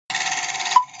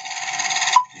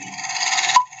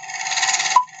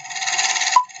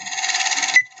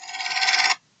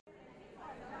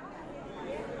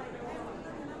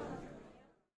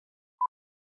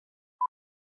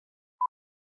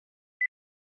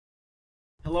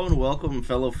Hello and welcome,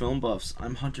 fellow film buffs.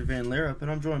 I'm Hunter Van Lerup,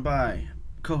 and I'm joined by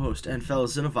co-host and fellow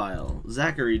cinephile,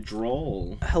 Zachary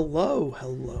Droll.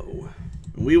 Hello.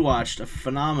 We watched a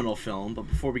phenomenal film, but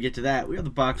before we get to that, we are the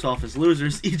box office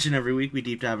losers. Each and every week, we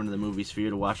deep dive into the movies for you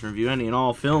to watch and review any and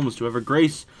all films to ever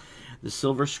grace the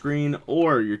silver screen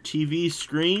or your TV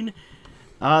screen.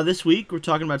 This week, we're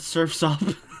talking about Surf's Up.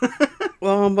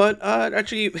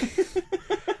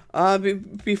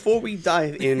 Before we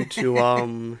dive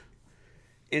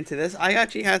into this, I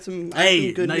actually had some.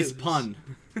 Hey, good nice news. pun.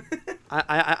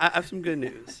 I have some good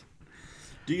news.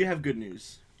 Do you have good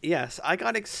news? Yes, I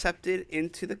got accepted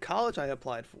into the college I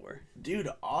applied for. Dude,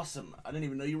 awesome. I didn't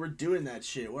even know you were doing that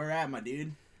shit. Where at, my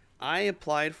dude? I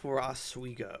applied for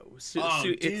Oswego.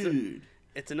 Dude.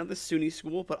 It's another SUNY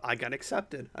school, but I got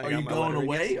accepted. Are you going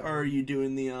away, or are you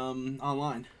doing the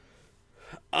online?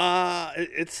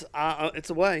 It's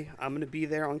away. I'm gonna be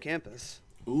there on campus.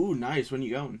 Ooh, nice. When are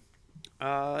you going?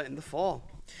 In the fall.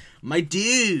 My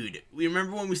dude, we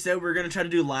remember when we said we were gonna try to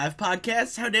do live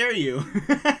podcasts? How dare you?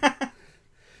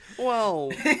 Well,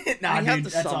 nah, we dude, have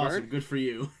the that's summer. awesome. Good for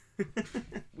you.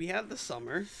 We have the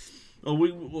summer. Oh,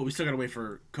 we still gotta wait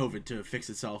for COVID to fix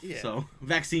itself. Yeah. So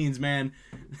vaccines, man.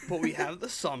 But we have the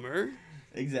summer.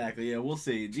 Exactly. Yeah, we'll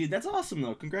see. Dude, that's awesome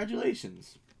though.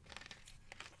 Congratulations.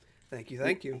 Thank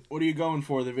you. What are you going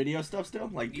for? The video stuff still?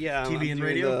 Like TV and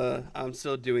radio? I'm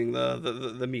still doing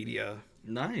the media.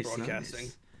 Nice. Broadcasting.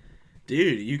 Nice.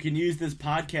 Dude, you can use this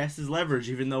podcast as leverage,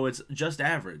 even though it's just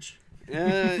average.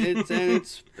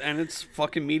 It's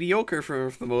fucking mediocre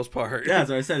for the most part. Yeah, as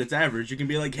I said, it's average. You can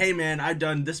be like, hey man, I've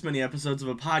done this many episodes of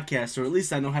a podcast, or at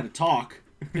least I know how to talk.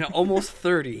 Almost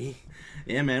 30.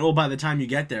 Yeah, man. Well, by the time you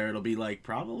get there, it'll be like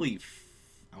probably,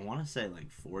 I want to say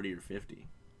like 40 or 50.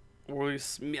 Or I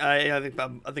think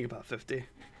about 50.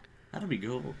 That'll be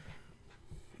cool.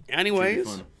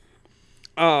 Anyways,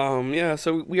 yeah.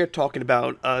 So we are talking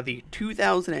about the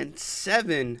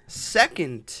 2007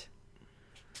 second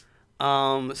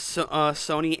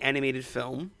Sony animated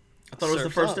film. I thought it was the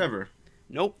first ever.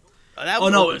 Nope. That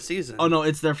was open season. Oh no,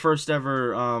 it's their first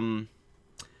ever one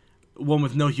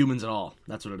with no humans at all.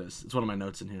 That's what it is. It's one of my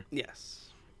notes in here.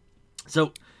 Yes. So,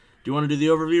 do you want to do the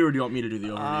overview, or do you want me to do the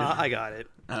overview? I got it.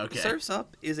 Okay. Surf's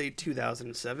Up is a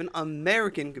 2007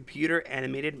 American computer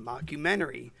animated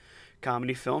mockumentary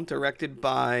comedy film directed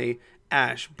by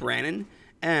Ash Brannon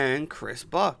and Chris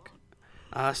Buck.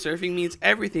 Surfing means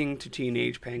everything to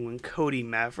teenage penguin Cody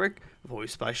Maverick,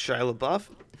 voiced by Shia LaBeouf.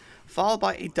 Followed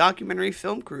by a documentary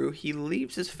film crew, he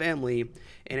leaves his family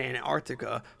in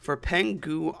Antarctica for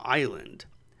Pengu Island,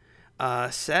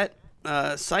 site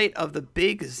of the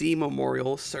Big Z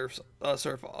Memorial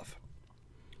surf-off.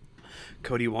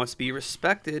 Cody wants to be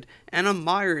respected and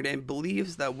admired and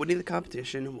believes that winning the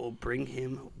competition will bring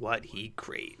him what he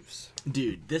craves.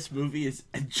 Dude, this movie is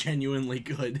genuinely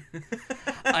good.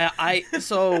 When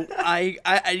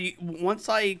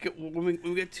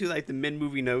we get to like the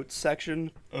mid-movie notes section,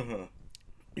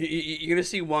 you're gonna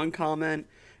see one comment,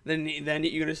 then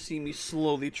you're gonna see me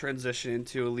slowly transition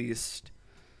into at least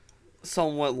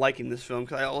somewhat liking this film,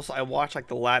 because I watched like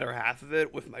the latter half of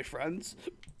it with my friends.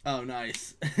 Oh,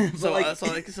 nice. So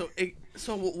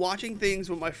watching things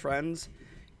with my friends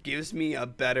gives me a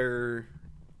better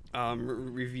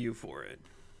review for it.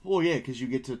 Well, yeah, because you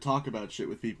get to talk about shit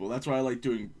with people. That's why I like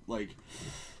doing,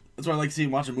 that's why I like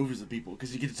watching movies with people,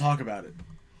 because you get to talk about it.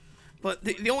 But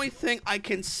the only thing I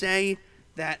can say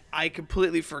that I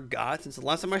completely forgot, since the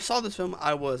last time I saw this film,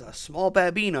 I was a small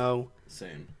babino.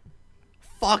 Same.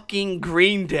 Fucking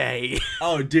Green Day.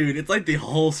 Oh, dude, it's like the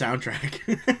whole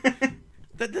soundtrack.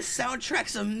 The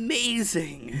soundtrack's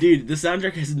amazing. Dude, the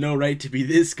soundtrack has no right to be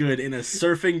this good in a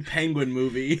surfing penguin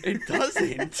movie. It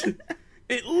doesn't.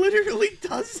 It literally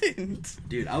doesn't.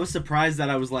 Dude, I was surprised that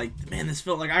I was like, man, this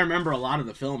film, I remember a lot of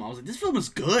the film. I was like, this film is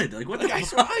good. Like, what the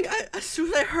fuck? As soon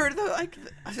as I heard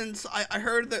I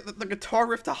heard the guitar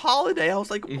riff to Holiday, I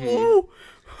was like, whoa,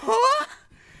 huh?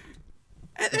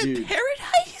 And then Dude.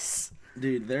 Paradise?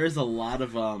 Dude, there's a lot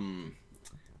of,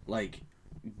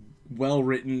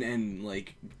 well-written and,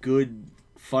 good,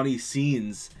 funny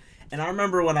scenes. And I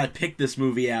remember when I picked this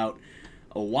movie out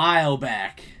a while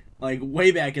back,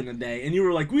 way back in the day, and you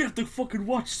were like, we have to fucking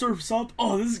watch Surf's Up.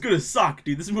 Oh, this is gonna suck,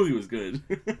 dude. This movie was good.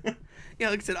 Yeah,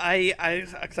 like I said,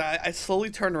 I slowly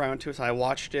turned around to it, so I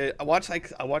watched it. I watched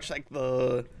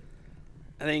the,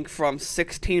 I think from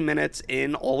 16 minutes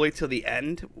in all the way till the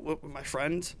end with my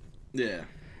friends. Yeah.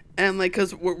 And,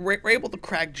 because we're able to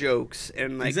crack jokes,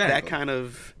 and, Exactly. that kind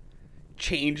of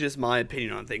changes my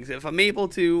opinion on things. If I'm able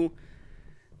to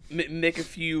make a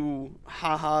few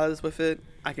ha-has with it,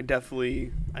 I could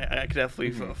definitely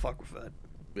fuck with that.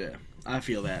 Yeah, I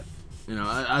feel that. You know,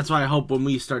 that's why I hope when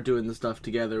we start doing the stuff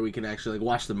together, we can actually like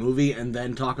watch the movie and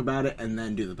then talk about it and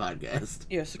then do the podcast.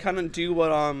 Yeah, so kind of do what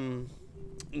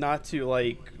not to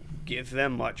like give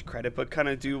them much credit, but kind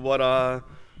of do what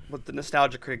the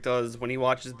Nostalgia Critic does when he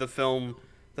watches the film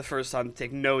the first time, to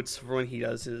take notes for when he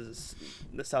does his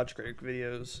Nostalgia Critic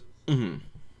videos.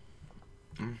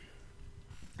 Mm-hmm.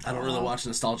 I don't really watch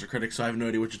Nostalgia Critic, so I have no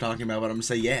idea what you're talking about, but I'm gonna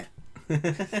say yeah.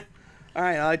 All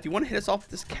right, do you want to hit us off with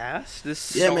this cast? This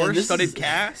star-studded studded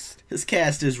cast? This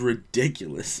cast is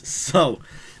ridiculous. So,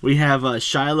 we have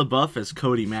Shia LaBeouf as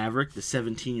Cody Maverick, the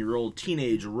 17-year-old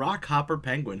teenage rock-hopper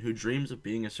penguin who dreams of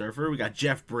being a surfer. We got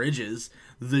Jeff Bridges,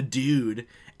 the dude,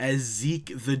 as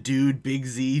Zeke the Dude, Big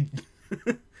Z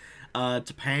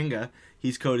Topanga.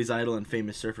 He's Cody's idol and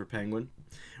famous surfer penguin.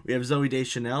 We have Zooey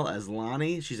Deschanel as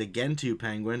Lonnie. She's a Gentoo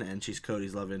penguin, and she's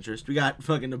Cody's love interest. We got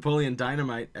fucking Napoleon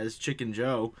Dynamite as Chicken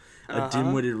Joe, a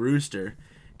dim-witted rooster.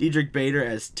 Diedrich Bader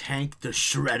as Tank the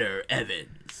Shredder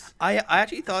Evans. I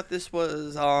actually thought this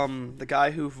was the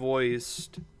guy who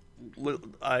voiced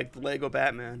Lego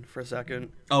Batman for a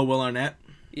second. Oh, Will Arnett?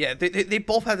 Yeah, they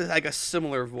both have like a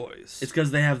similar voice. It's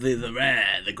because they have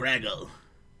the graggle.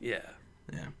 Yeah.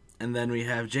 Yeah. And then we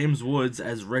have James Woods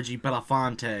as Reggie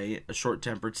Belafonte, a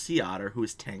short-tempered sea otter who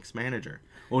is Tank's manager.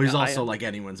 Well, he's also like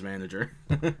anyone's manager.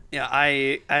 Yeah,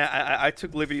 I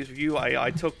took liberties with you. I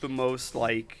took the most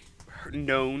like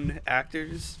known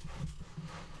actors.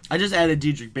 I just added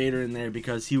Diedrich Bader in there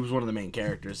because he was one of the main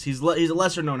characters. He's a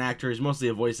lesser-known actor. He's mostly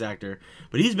a voice actor,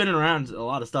 but he's been around a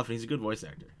lot of stuff, and he's a good voice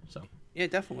actor. So yeah,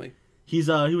 definitely. He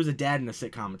was a dad in a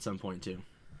sitcom at some point too.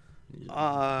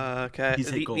 Okay. He's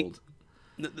hit gold.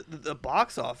 The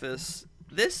box office,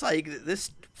 this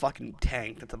fucking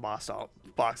tanked at the box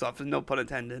office, no pun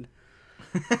intended.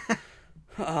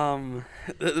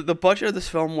 The budget of this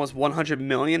film was $100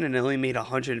 million and it only made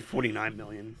 $149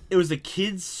 million. It was a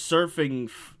kids surfing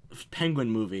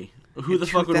penguin movie. Who the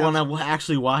fuck would want to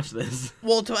actually watch this?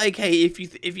 Well,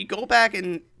 if you go back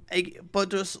and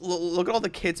but just look at all the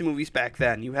kids movies back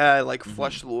then. You had like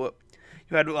Flushed Away.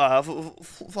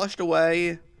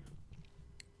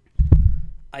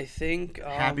 I think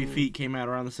Happy Feet came out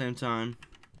around the same time.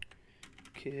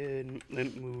 Kid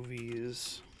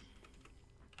movies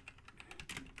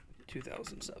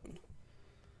 2007.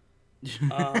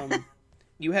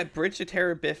 You had Bridge to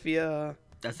Terabithia.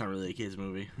 That's not really a kids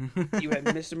movie. You had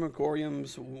Mr.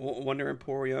 Megorium's Wonder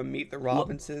Emporium, Meet the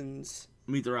Robinsons.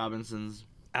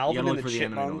 Alvin and the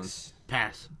Chipmunks.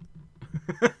 Pass.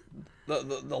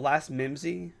 the Last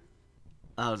Mimsy.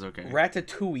 That was okay.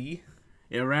 Ratatouille.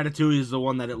 Yeah, Ratatouille is the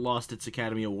one that it lost its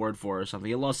Academy Award for or something.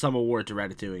 It lost some award to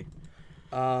Ratatouille.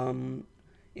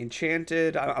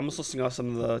 Enchanted. I'm just listing off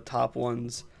some of the top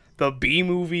ones. The Bee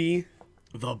Movie.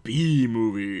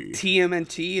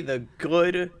 TMNT, The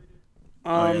Good.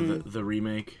 The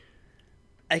remake.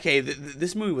 Okay,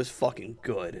 this movie was fucking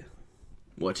good.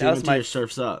 What, TMNT or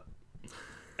Surf's Up?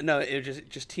 No, it was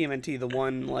just TMNT, the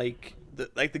one the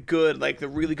good, the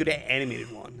really good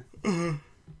animated one.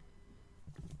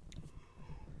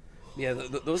 Yeah,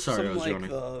 those are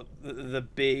some the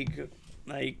big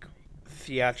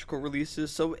theatrical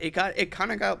releases. So it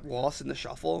kind of got lost in the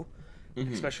shuffle,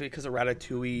 especially because of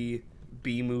Ratatouille,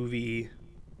 Bee Movie.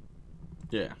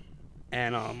 Yeah.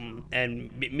 And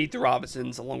Meet the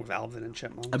Robinsons along with Alvin and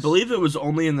Chipmunks. I believe it was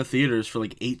only in the theaters for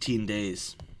 18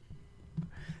 days.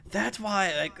 That's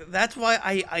why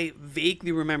I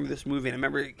vaguely remember this movie, and I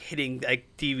remember hitting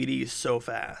DVDs so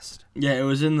fast. Yeah, it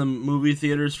was in the movie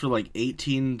theaters for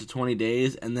 18 to 20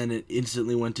 days, and then it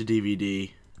instantly went to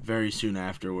DVD very soon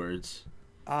afterwards.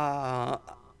 I'm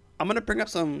gonna bring up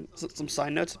some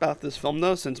side notes about this film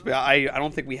though, since I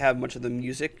don't think we have much of the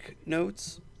music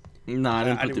notes. No, I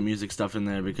didn't put the music stuff in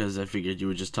there because I figured you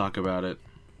would just talk about it.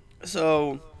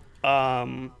 So,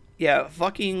 yeah,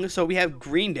 so we have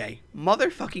Green Day.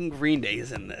 Motherfucking Green Day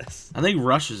is in this. I think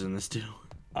Rush is in this too.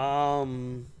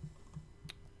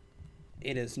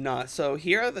 It is not. So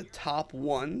here are the top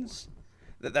ones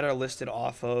that are listed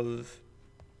off of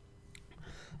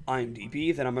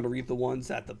IMDb. Then I'm going to read the ones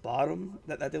at the bottom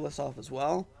that they list off as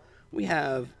well. We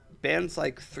have bands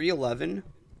like 311,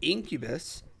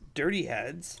 Incubus, Dirty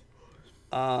Heads,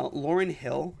 Lauryn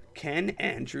Hill, Ken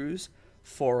Andrews,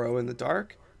 4-0 in the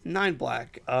Dark, Nine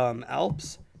Black,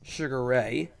 Alps, Sugar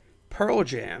Ray, Pearl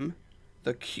Jam,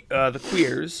 the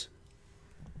Queers.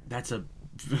 That's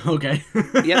okay.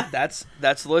 Yep,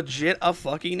 that's legit a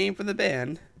fucking name for the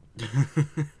band.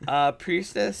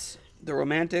 Priestess, the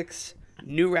Romantics,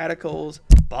 New Radicals,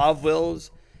 Bob Wills,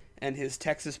 and his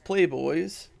Texas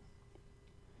Playboys,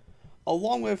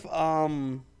 along with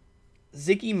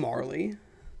Ziggy Marley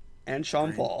and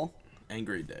Sean Paul. And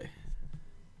Green Day.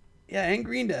 Yeah, and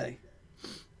Green Day.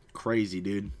 Crazy,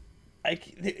 dude.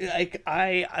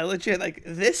 I legit, like,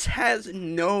 this has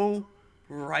no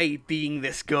right being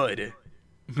this good.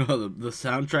 The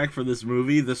soundtrack for this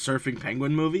movie, the Surfing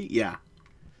Penguin movie, yeah.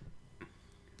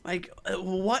 Like,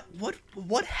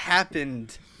 what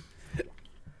happened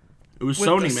It was with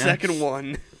Sony, the man. second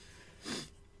one?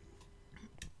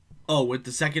 Oh, with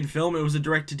the second film, it was a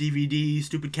direct-to-DVD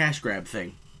stupid cash grab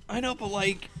thing. I know, but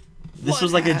like, This what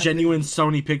was like happened? a genuine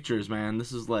Sony Pictures, man.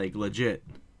 This is like legit.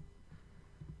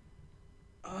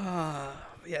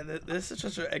 Yeah, this is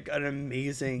just an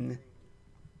amazing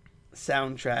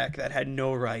soundtrack that had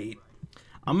no right.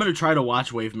 I'm gonna try to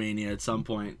watch Wave Mania at some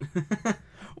point.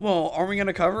 Well, are we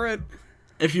gonna cover it?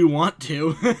 If you want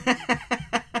to.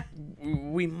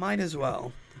 We might as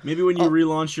well. Maybe when you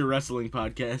relaunch your wrestling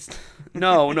podcast.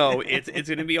 No, it's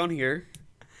gonna be on here.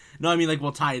 No, I mean, like,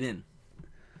 we'll tie it in.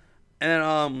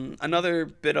 And another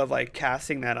bit of like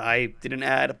casting that I didn't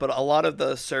add, but a lot of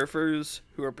the surfers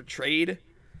who are portrayed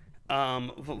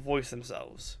voice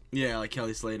themselves. Yeah, like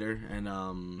Kelly Slater and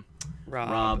Rob.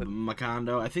 Rob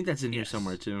Macondo. I think that's in here Yes.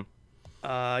 somewhere too.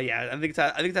 Yeah, I think it's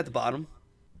at the bottom.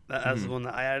 That's the one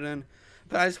that I added in.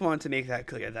 But I just wanted to make that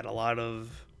clear that a lot of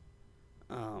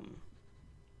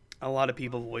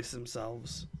people voice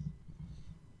themselves.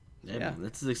 Yeah,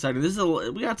 this is exciting.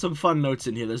 We got some fun notes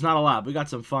in here. There's not a lot, but we got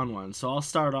some fun ones. So I'll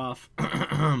start off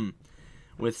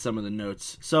with some of the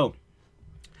notes. So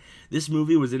this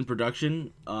movie was in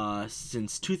production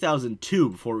since 2002,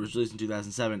 before it was released in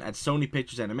 2007 at Sony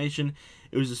Pictures Animation.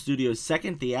 It was the studio's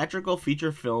second theatrical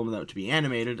feature film that to be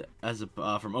animated as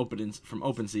from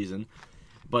open season,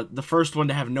 but the first one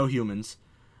to have no humans.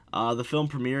 The film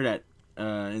premiered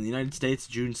in the United States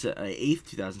June 8th,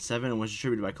 2007, and was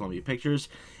distributed by Columbia Pictures.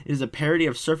 It is a parody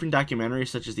of surfing documentaries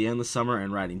such as The Endless Summer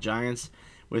and Riding Giants,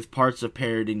 with parts of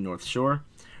parodying North Shore.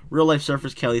 Real-life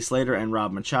surfers Kelly Slater and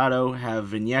Rob Machado have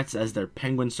vignettes as their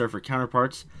penguin surfer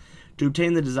counterparts. To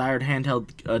obtain the desired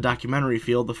handheld documentary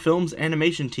feel, the film's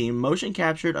animation team motion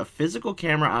captured a physical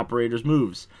camera operator's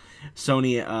moves.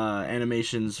 Sony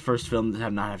Animation's first film that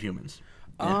have not have humans.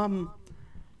 Yeah.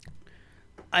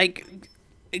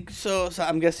 So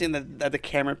I'm guessing that the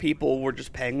camera people were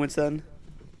just penguins then.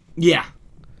 Yeah.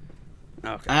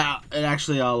 Okay. And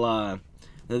actually,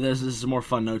 there's some more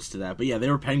fun notes to that. But yeah, they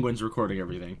were penguins recording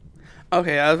everything.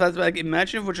 Okay, I was about to like,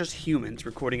 imagine if it were just humans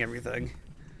recording everything.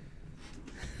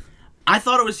 I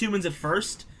thought it was humans at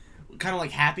first, kind of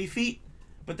like Happy Feet,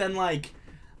 but then like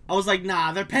I was like,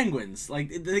 nah, they're penguins.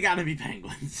 Like they gotta be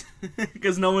penguins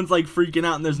because no one's like freaking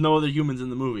out and there's no other humans in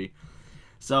the movie.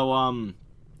 So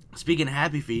speaking of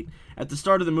Happy Feet, at the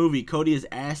start of the movie, Cody is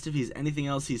asked if he's anything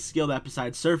else he's skilled at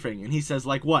besides surfing, and he says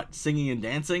like what, singing and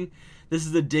dancing. This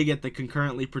is a dig at the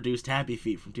concurrently produced Happy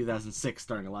Feet from 2006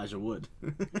 starring Elijah Wood.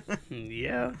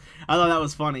 Yeah. I thought that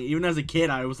was funny. Even as a kid,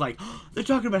 I was like, oh, they're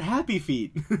talking about Happy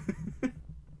Feet.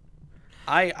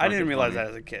 I didn't realize that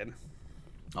as a kid.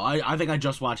 Oh, I think I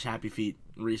just watched Happy Feet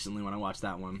recently when I watched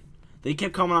that one. They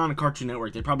kept coming on Cartoon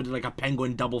Network. They probably did like a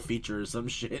penguin double feature or some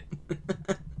shit.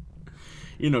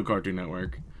 You know Cartoon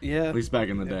Network. Yeah. At least back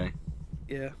in the day.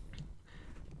 Yeah.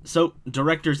 So,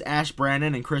 directors Ash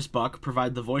Brannon and Chris Buck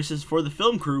provide the voices for the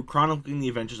film crew chronicling the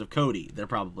adventures of Cody. They're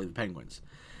probably the penguins.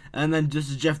 And then this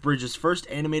is Jeff Bridges' first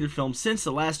animated film since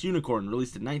The Last Unicorn,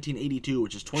 released in 1982,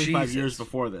 which is 25 years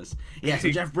before this. Yeah, so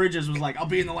Jeff Bridges was like, I'll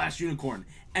be in The Last Unicorn,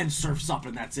 and surfs up,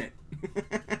 and that's it.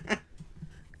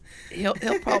 He'll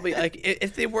probably like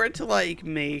if they were to like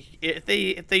make if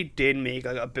they did make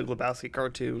like a Big Lebowski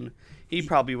cartoon, he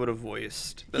probably would have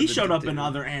voiced. He showed up in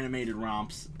other animated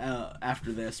romps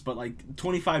after this, but like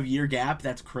 25-year gap,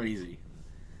 that's crazy.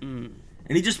 And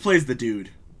he just plays the dude,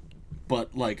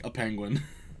 but like a penguin.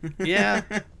 Yeah.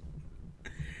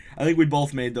 I think we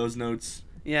both made those notes.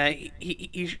 Yeah,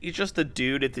 he's just a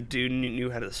dude if the dude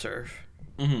knew how to surf.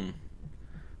 Mm-hmm.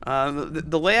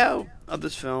 The layout of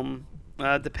this film,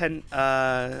 department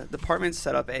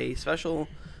set up a special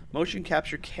motion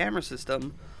capture camera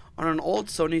system on an old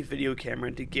Sony video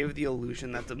camera to give the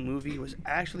illusion that the movie was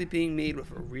actually being made with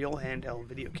a real handheld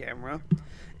video camera,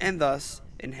 and thus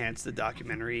enhance the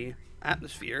documentary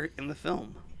atmosphere in the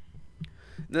film.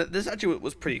 This actually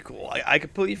was pretty cool. I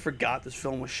completely forgot this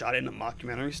film was shot in a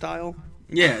mockumentary style.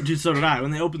 Yeah, dude, so did I.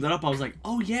 When they opened it up, I was like,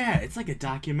 oh yeah, it's like a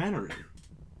documentary.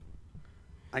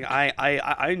 Like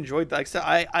I enjoyed that. Like, so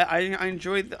I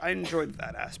enjoyed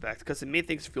that aspect because it made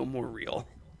things feel more real.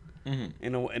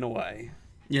 In a way.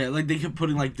 Yeah, like they kept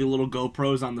putting like the little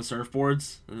GoPros on the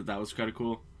surfboards. That was kind of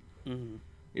cool.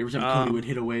 Every time Cody would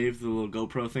hit a wave, the little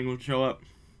GoPro thing would show up.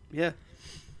 Yeah.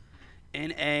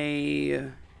 In a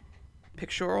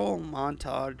pictorial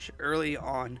montage early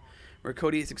on, where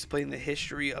Cody is explaining the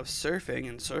history of surfing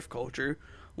and surf culture.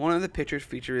 One of the pictures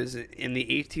features in the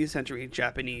 18th century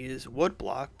Japanese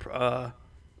woodblock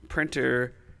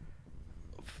printer.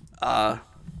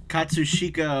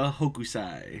 Katsushika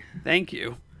Hokusai. Thank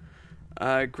you.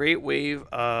 Great wave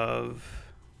of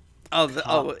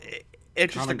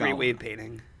interesting Kanagawa. great wave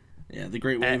painting. Yeah, the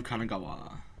Great Wave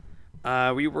Kanagawa.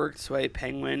 Reworked so a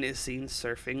penguin is seen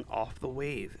surfing off the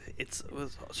wave. It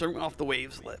was surfing off the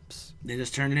wave's lips. They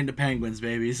just turned it into penguins,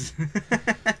 babies.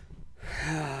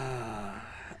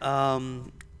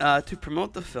 To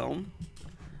promote the film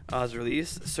was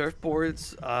released,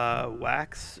 surfboards,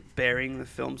 wax bearing the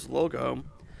film's logo,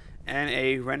 and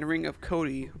a rendering of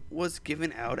Cody was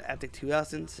given out at the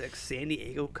 2006 San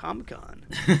Diego Comic-Con.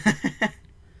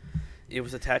 It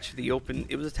was attached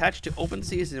to Open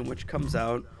Season, which comes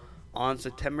out on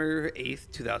September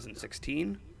 8th,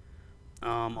 2016.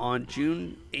 On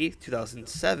June 8th,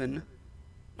 2007.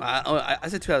 I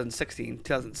said 2016,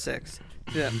 2006.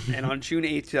 And on June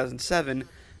 8th, 2007,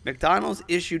 McDonald's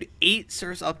issued 8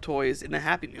 Surf's Up toys in the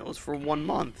Happy Meals for 1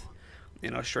 month.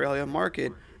 In Australia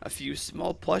market, a few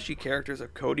small plushie characters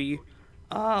of Cody,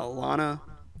 Lana,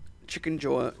 Chicken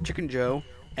Joe,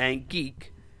 and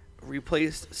Geek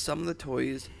replaced some of the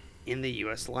toys in the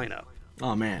U.S. lineup.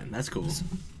 Oh man, that's cool.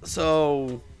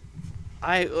 So,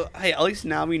 at least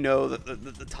now we know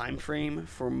the time frame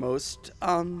for most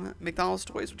McDonald's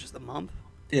toys, which is the month.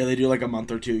 Yeah, they do like a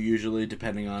month or two usually,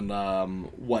 depending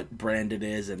on what brand it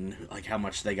is and like how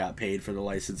much they got paid for the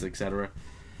license, etc.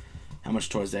 How much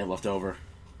toys they have left over.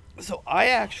 So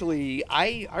I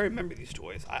remember these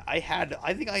toys. I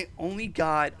think I only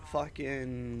got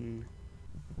fucking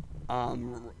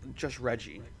just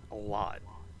Reggie a lot.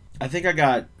 I think I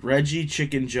got Reggie,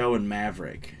 Chicken Joe, and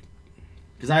Maverick.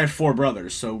 Because I had 4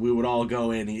 brothers, so we would all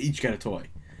go in and each get a toy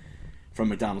from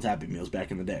McDonald's Happy Meals back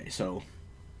in the day. So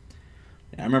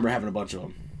yeah, I remember having a bunch of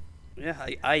them. Yeah,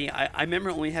 I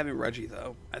remember only having Reggie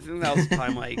though. I think that was the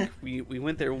time like we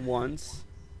went there once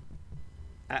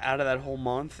out of that whole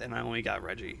month, and I only got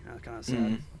Reggie. That was kind of sad.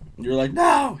 Mm-hmm. You're like,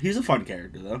 no, he's a fun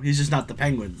character though. He's just not the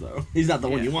Penguins though. He's not the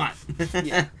one you want.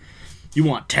 Yeah. You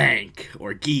want Tank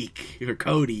or Geek or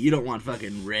Cody. You don't want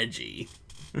fucking Reggie.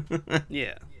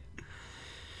 Yeah.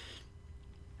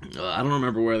 I don't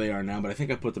remember where they are now, but I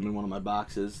think I put them in one of my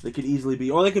boxes. They could easily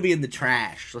be, or they could be in the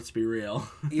trash. Let's be real.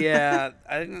 Yeah,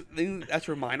 I think that's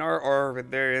where mine are, or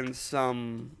they're in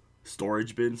some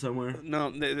storage bin somewhere.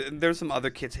 No, there's some other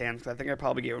kids' hands. I think I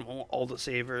probably gave them all the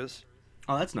savers.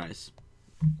 Oh, that's nice.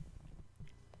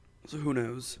 So who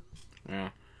knows? Yeah.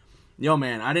 Yo,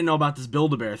 man, I didn't know about this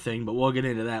Build-A-Bear thing, but we'll get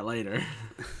into that later.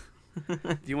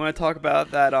 Do you want to talk about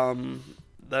that?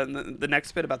 The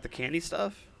next bit about the candy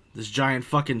stuff. This giant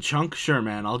fucking chunk? Sure,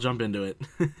 man. I'll jump into it.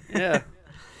 Yeah.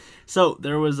 So,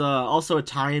 there was also a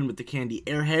tie-in with the candy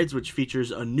Airheads, which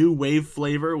features a new wave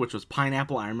flavor, which was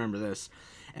pineapple. I remember this.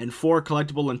 And 4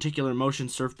 collectible lenticular motion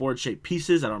surfboard-shaped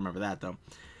pieces. I don't remember that, though.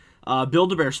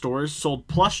 Build-A-Bear stores sold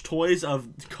plush toys of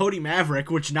Cody Maverick,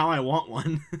 which now I want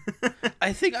one.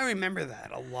 I think I remember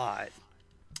that a lot.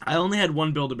 I only had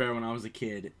one Build-A-Bear when I was a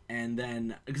kid, and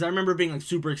then, because I remember being, like,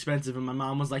 super expensive, and my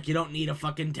mom was like, you don't need a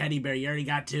fucking teddy bear, you already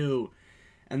got 2.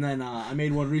 And then, I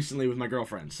made one recently with my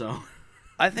girlfriend, so.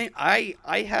 I think I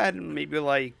had maybe,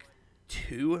 like,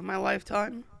 2 in my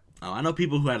lifetime. Oh, I know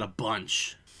people who had a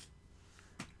bunch.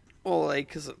 Well, like,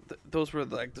 because those were,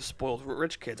 like, the spoiled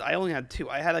rich kids. I only had 2.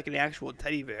 I had, like, an actual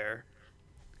teddy bear,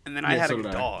 and then I had a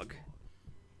dog.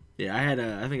 Yeah,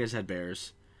 I think I just had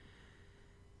bears.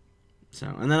 So,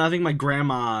 and then I think my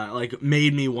grandma, like,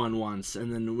 made me one once,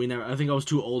 and then I think I was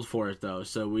too old for it, though,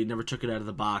 so we never took it out of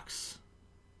the box.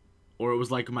 Or it was,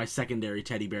 like, my secondary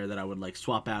teddy bear that I would, like,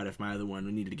 swap out if my other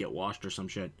one needed to get washed or some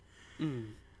shit.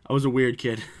 I was a weird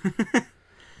kid.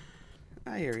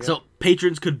 I hear you. So,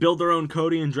 patrons could build their own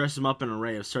Cody and dress him up in an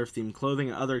array of surf-themed clothing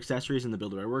and other accessories in the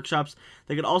Build-A-Bear workshops.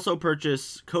 They could also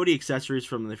purchase Cody accessories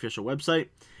from the official website.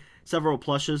 Several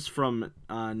plushes from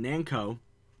Namco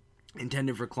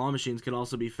intended for claw machines can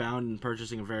also be found in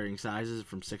purchasing of varying sizes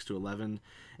from 6 to 11,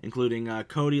 including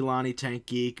Cody, Lonnie, Tank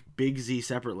Geek, Big Z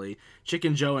separately,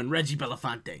 Chicken Joe, and Reggie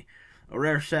Belafonte. A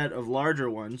rare set of larger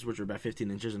ones, which are about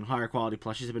 15 inches and higher quality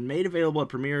plushies, have been made available at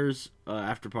Premiere's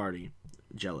After Party.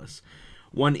 Jealous.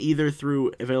 Won either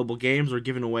through available games or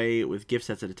given away with gift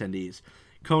sets at attendees.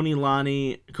 Cody,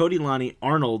 Lonnie,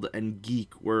 Arnold, and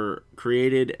Geek were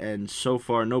created, and so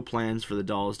far no plans for the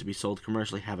dolls to be sold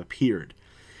commercially have appeared.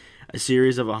 A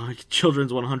series of a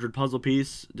children's 100 puzzle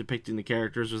piece depicting the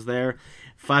characters was there.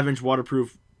 5-inch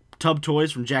waterproof tub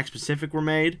toys from Jakks Pacific were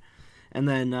made. And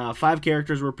then 5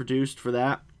 characters were produced for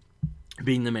that,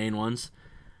 being the main ones.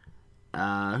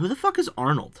 Who the fuck is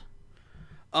Arnold?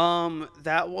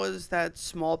 That was that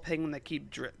small penguin that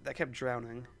kept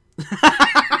drowning.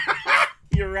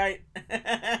 You're right.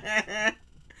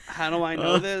 How do I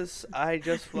know this? I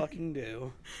just fucking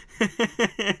do.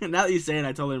 Now that you say it,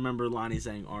 I totally remember Lonnie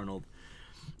saying Arnold.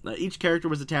 Each character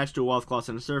was attached to a washcloth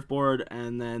and a surfboard,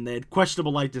 and then they had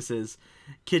questionable likenesses.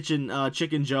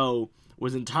 Chicken Joe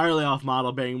was entirely off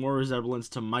model, bearing more resemblance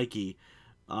to Mikey.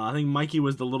 I think Mikey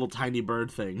was the little tiny bird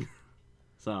thing.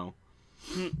 So,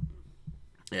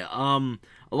 yeah.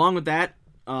 Along with that,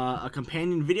 a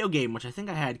companion video game, which I think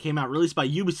I had, came out, released by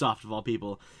Ubisoft of all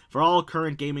people, for all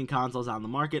current gaming consoles on the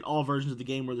market. All versions of the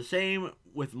game were the same,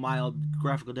 with mild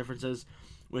graphical differences,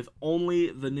 with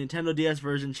only the Nintendo DS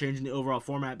version changing the overall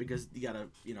format because you gotta,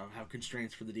 have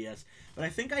constraints for the DS. But I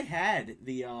think I had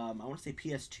the, I want to say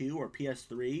PS2 or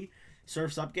PS3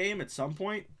 Surf's Up game at some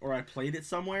point, or I played it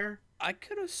somewhere. I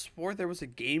could have swore there was a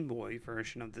Game Boy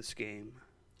version of this game.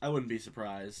 I wouldn't be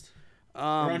surprised.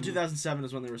 Around 2007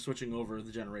 is when they were switching over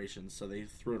the generations, so they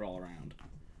threw it all around.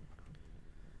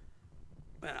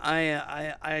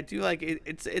 I do like it.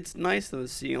 It's nice though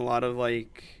seeing a lot of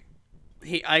like.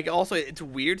 It's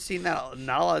weird seeing that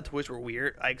not a lot of toys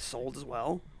were sold as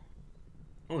well.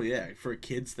 Oh yeah, for a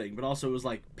kids thing, but also it was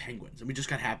like penguins, and we just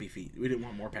got Happy Feet. We didn't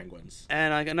want more penguins.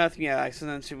 And like another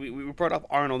thing, so we brought up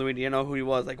Arnold, and we didn't know who he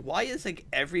was. Like, why is like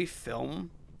every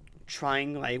film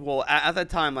trying at that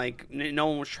time no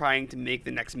one was trying to make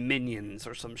the next Minions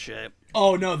or some shit.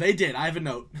 Oh no, they did. I have a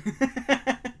note.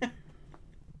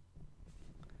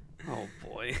 Oh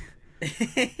boy.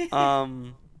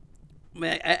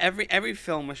 Man, every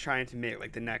film was trying to make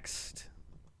like the next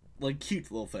cute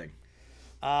little thing.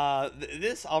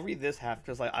 This I'll read this half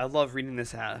because I love reading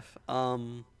this half.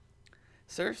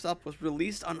 Surf's Up was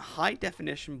released on high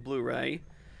definition Blu-ray,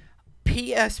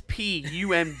 PSP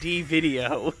UMD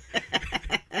video,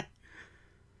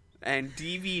 and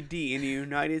DVD in the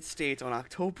United States on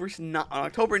October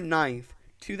 9th,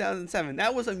 2007.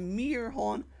 That was a mere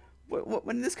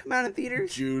when did this come out in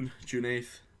theaters? June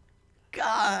 8th.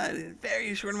 God,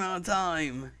 very short amount of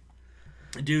time.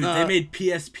 Dude, they made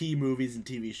PSP movies and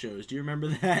TV shows. Do you remember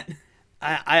that?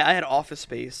 I had Office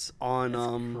Space on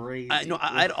That's crazy.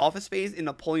 I had Office Space and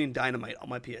Napoleon Dynamite on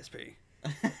my PSP.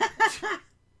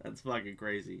 That's fucking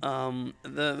crazy.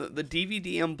 The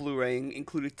DVD and Blu-ray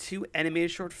included 2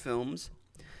 animated short films,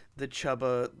 the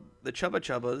Chubba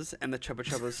Chubbas and the Chubba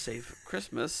Chubbas Save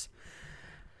Christmas.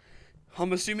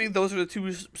 I'm assuming those are the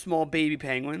 2 small baby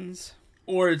penguins.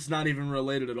 Or it's not even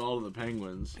related at all to the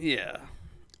penguins. Yeah.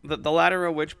 The latter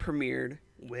of which premiered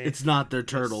with... It's not their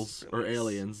turtles or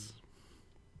aliens.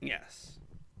 Yes.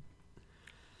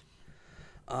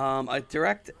 A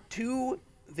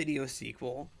direct-to-video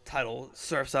sequel titled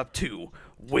Surf's Up 2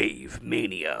 Wave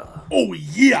Mania. Oh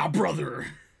yeah, brother!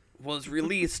 Was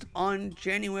released on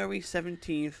January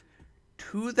 17th,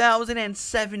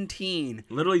 2017.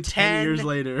 Literally 10 years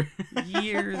later.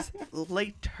 Years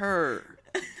later.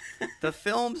 The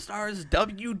film stars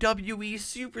WWE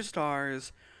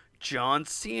superstars John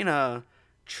Cena,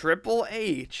 Triple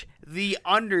H, The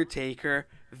Undertaker,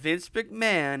 Vince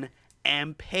McMahon,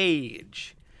 and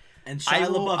Paige. And Shia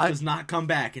LaBeouf does not come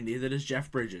back, and neither does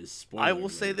Jeff Bridges. Spoiler I will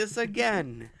say this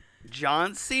again.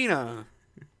 John Cena,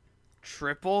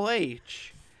 Triple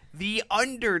H, The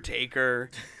Undertaker,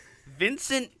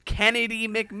 Vincent Kennedy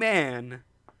McMahon,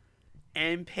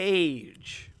 and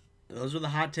Paige. Those were the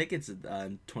hot tickets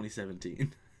in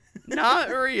 2017. Not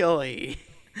really.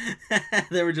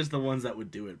 They were just the ones that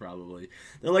would do it, probably.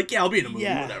 They're like, yeah, I'll be in a movie,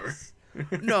 whatever.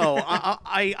 No,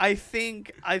 I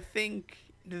think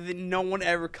no one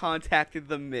ever contacted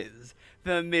The Miz.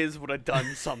 The Miz would have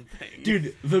done something.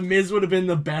 Dude, The Miz would have been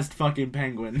the best fucking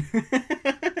penguin.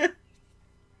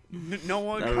 No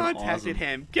one contacted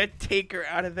him. Get Taker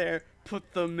out of there.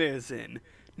 Put The Miz in.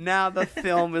 Now the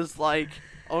film is like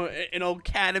an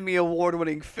Academy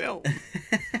Award-winning film.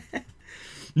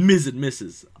 Miz and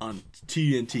Mrs. on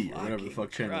TNT or whatever the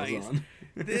fuck channel is on.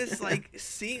 This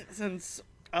since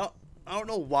I don't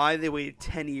know why they waited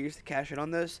 10 years to cash in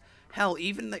on this. Hell,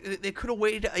 even they could have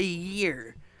waited a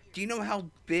year. Do you know how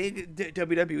big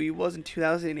WWE was in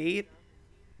 2008?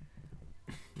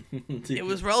 It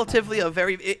was relatively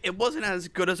it wasn't as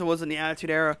good as it was in the Attitude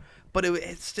Era, but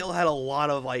it still had a lot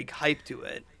of hype to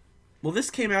it. Well,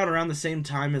 this came out around the same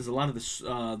time as a lot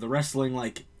of the wrestling,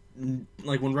 like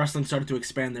when wrestling started to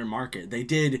expand their market. They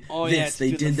did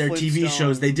they did their TV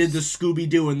shows, they did the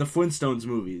Scooby-Doo and the Flintstones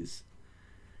movies.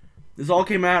 This all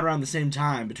came out around the same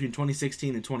time, between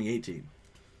 2016 and 2018.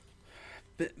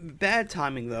 Bad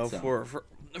timing, though, for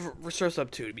Surf's Up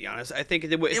 2, to be honest. I think if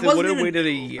they would have waited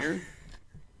a year...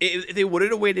 If they would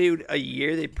have waited a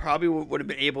year, they probably would have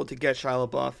been able to get Shia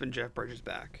LaBeouf and Jeff Bridges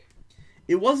back.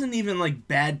 It wasn't even like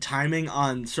bad timing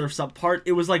on Surf's Up part.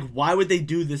 It was like, why would they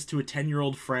do this to a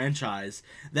 10-year-old franchise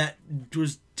that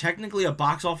was technically a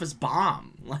box office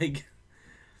bomb? Like,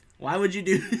 why would you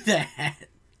do that?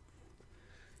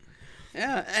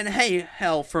 Yeah, and hey,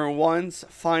 hell, for once,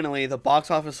 finally, the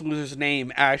box office loser's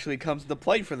name actually comes into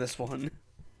play for this one.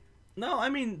 No, I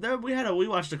mean, we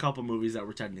watched a couple movies that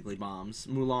were technically bombs.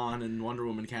 Mulan and Wonder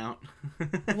Woman count.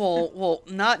 well,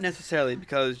 not necessarily,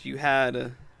 because you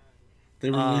had... They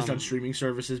were released on streaming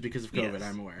services because of COVID, yes.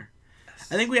 I'm aware.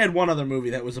 I think we had one other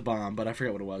movie that was a bomb, but I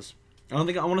forget what it was. I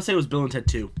want to say it was Bill and Ted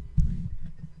 2.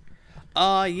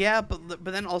 Yeah, but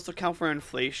then also count for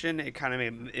inflation. It kind of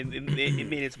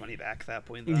made its money back at that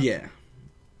point. Though. Yeah.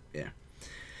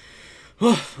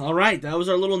 All right, that was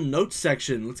our little notes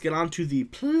section. Let's get on to the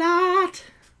plot.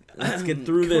 Let's get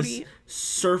through this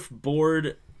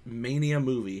surfboard mania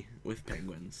movie with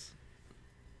penguins.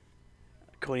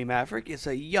 Cody Maverick is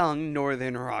a young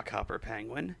northern rockhopper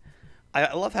penguin.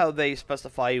 I love how they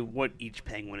specify what each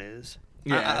penguin is.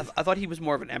 Yeah. I thought he was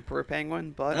more of an emperor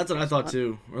penguin, but... That's what I thought,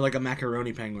 too. Or like a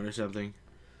macaroni penguin or something.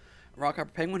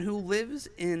 Rockhopper penguin who lives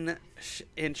in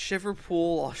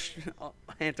Shiverpool,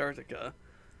 Antarctica.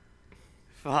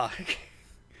 Fuck.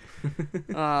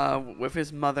 With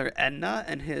his mother, Edna,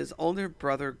 and his older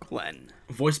brother, Glenn.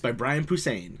 Voiced by Brian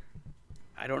Posehn.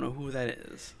 I don't know who that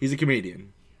is. He's a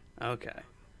comedian. Okay.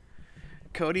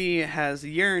 Cody has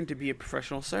yearned to be a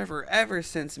professional surfer ever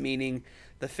since meeting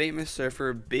the famous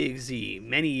surfer Big Z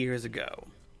many years ago.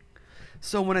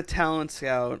 So when a talent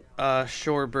scout,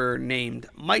 shorebird named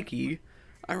Mikey,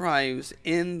 arrives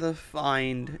to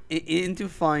find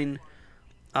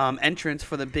entrance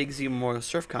for the Big Z Memorial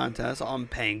Surf Contest on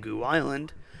Pangu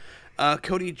Island,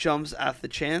 Cody jumps at the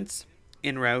chance.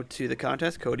 En route to the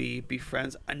contest, Cody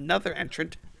befriends another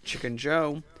entrant, Chicken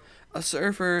Joe, a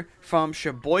surfer from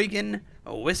Sheboygan,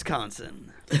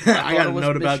 Wisconsin. I got a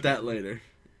note about that later.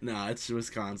 No, it's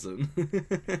Wisconsin.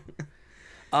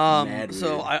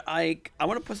 So I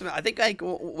want to put some. I think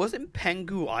wasn't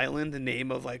Pangu Island the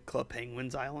name of like Club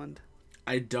Penguins Island?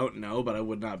 I don't know, but I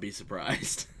would not be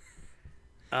surprised.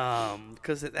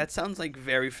 Because that sounds like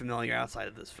very familiar outside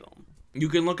of this film. You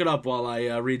can look it up while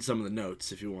I read some of the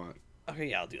notes if you want.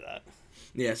 Okay, yeah, I'll do that.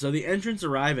 Yeah, so the entrants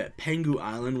arrive at Pangu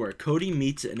Island, where Cody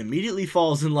meets and immediately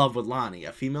falls in love with Lonnie,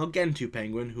 a female Gentoo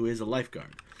penguin who is a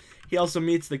lifeguard. He also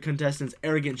meets the contestant's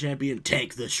arrogant champion,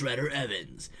 Tank the Shredder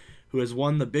Evans, who has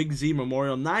won the Big Z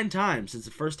Memorial 9 times since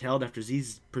it first held after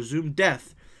Z's presumed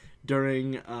death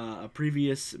during a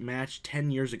previous match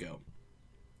 10 years ago.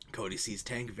 Cody sees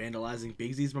Tank vandalizing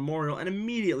Big Z's memorial and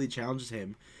immediately challenges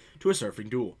him to a surfing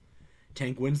duel.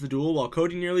 Tank wins the duel while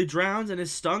Cody nearly drowns and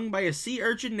is stung by a sea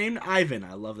urchin named Ivan.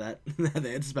 I love that.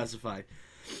 They had to specify.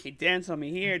 He danced on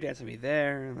me here, danced on me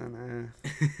there.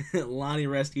 Lonnie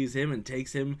rescues him and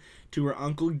takes him to her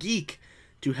uncle Geek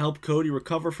to help Cody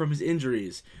recover from his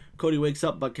injuries. Cody wakes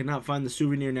up but cannot find the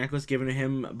souvenir necklace given to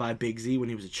him by Big Z when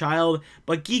he was a child,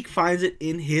 but Geek finds it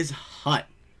in his hut.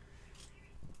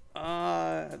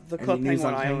 The Club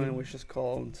Penguin Island was just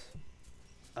called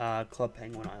Club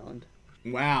Penguin Island.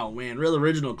 Wow, man, real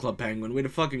original Club Penguin. Way to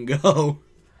fucking go.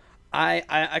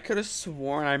 I could have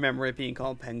sworn I remember it being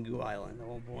called Pangu Island at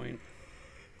one point.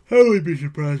 I would be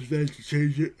surprised if they had to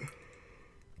change it.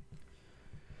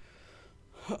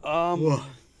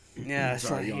 Yeah,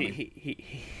 sorry, so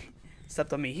he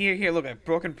stepped on me. Here, look at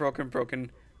broken,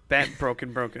 bent,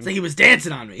 broken. It's like he was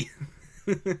dancing on me.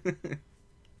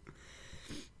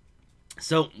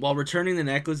 So, while returning the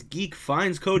necklace, Geek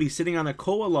finds Cody sitting on a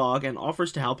koa log and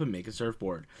offers to help him make a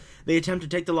surfboard. They attempt to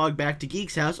take the log back to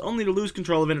Geek's house, only to lose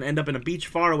control of it and end up in a beach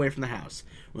far away from the house.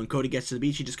 When Cody gets to the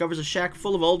beach, he discovers a shack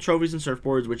full of old trophies and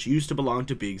surfboards which used to belong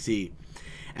to Big Z.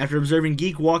 After observing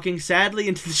Geek walking sadly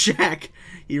into the shack,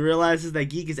 he realizes that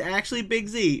Geek is actually Big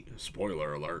Z.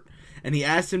 Spoiler alert. And he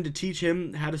asks him to teach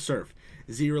him how to surf.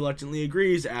 Z reluctantly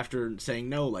agrees after saying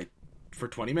no, for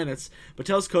 20 minutes, but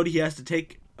tells Cody he has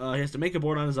to make a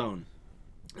board on his own.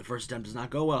 The first attempt does not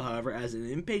go well, however, as an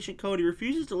impatient Cody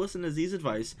refuses to listen to Z's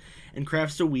advice and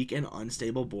crafts a weak and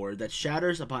unstable board that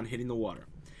shatters upon hitting the water.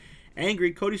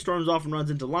 Angry, Cody storms off and runs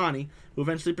into Lonnie, who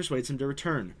eventually persuades him to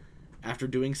return, after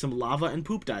doing some lava and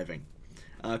poop diving.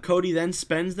 Cody then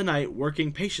spends the night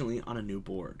working patiently on a new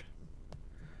board.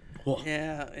 Whoa.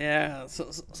 Yeah,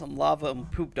 so, some lava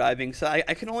and poop diving. So I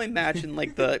can only imagine,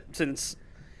 since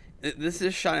this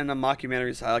is shot in a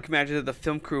mockumentary style, I can imagine the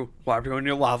film crew, why are we going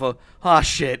near lava? Ah,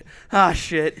 shit.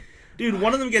 Dude,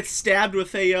 one of them gets stabbed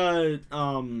with a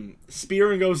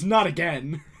spear and goes, not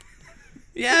again.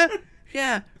 Yeah.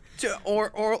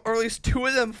 Or at least two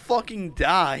of them fucking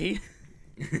die.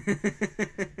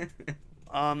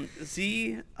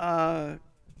 Z, what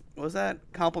was that?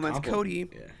 Compliments Cody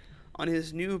on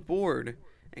his new board,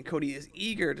 and Cody is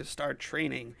eager to start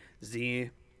training. Z,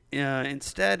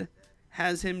 instead,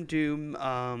 has him do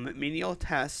menial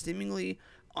tasks seemingly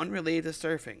unrelated to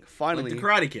surfing. Finally, like the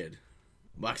Karate Kid.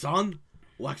 Wax on,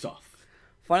 wax off.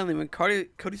 Finally, when Cody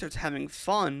starts having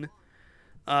fun,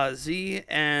 Z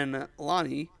and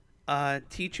Lonnie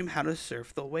teach him how to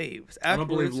surf the waves. I don't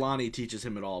believe Lonnie teaches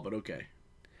him at all, but okay.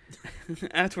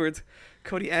 Afterwards,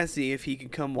 Cody asks Z if he can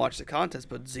come watch the contest,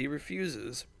 but Z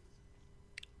refuses,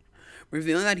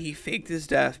 revealing that he faked his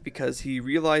death because he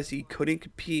realized he couldn't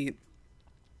compete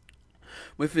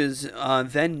with his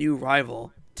then new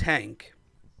rival, Tank,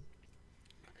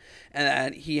 and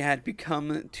that he had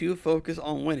become too focused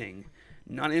on winning.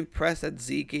 Not impressed that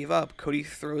Z gave up, Cody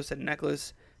throws the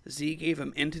necklace Z gave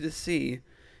him into the sea,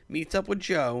 meets up with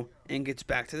Joe, and gets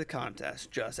back to the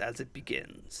contest just as it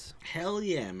begins. Hell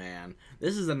yeah, man.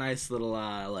 This is a nice little,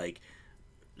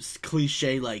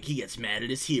 cliche, he gets mad at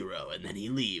his hero, and then he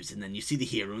leaves, and then you see the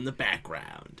hero in the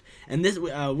background. And this,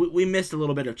 we missed a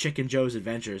little bit of Chicken Joe's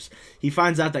adventures. He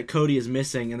finds out that Cody is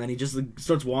missing, and then he just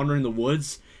starts wandering the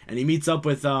woods, and he meets up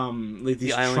with,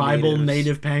 these tribal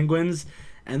native penguins,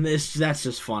 and that's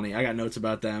just funny. I got notes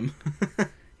about them.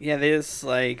 Yeah, they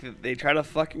try to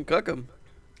fucking cook him.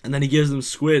 And then he gives them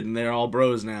squid, and they're all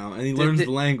bros now. And he learns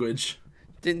the language.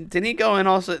 Didn't he go and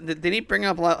also... Did he bring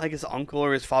up, his uncle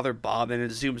or his father, Bob, and it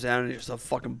zooms down and it's just a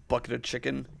fucking bucket of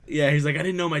chicken? Yeah, he's like, I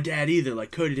didn't know my dad either.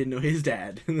 Like, Cody didn't know his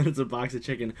dad. And then it's a box of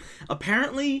chicken.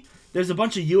 Apparently, there's a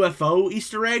bunch of UFO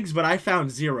Easter eggs, but I found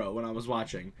zero when I was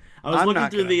watching. I was looking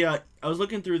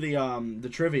through the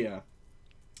trivia,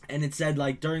 and it said,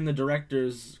 during the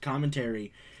director's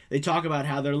commentary, they talk about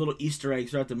how there are little Easter eggs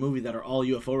throughout the movie that are all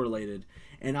UFO related.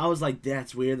 And I was like,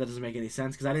 that's weird. That doesn't make any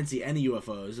sense because I didn't see any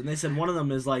UFOs. And they said one of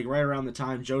them is right around the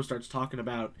time Joe starts talking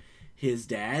about his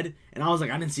dad. And I was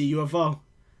like, I didn't see a UFO.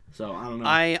 So I don't know.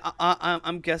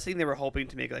 I'm guessing they were hoping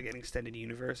to make an extended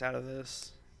universe out of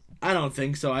this. I don't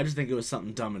think so. I just think it was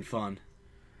something dumb and fun.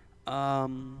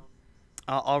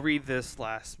 I'll read this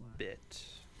last bit.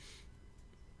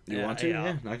 You want to?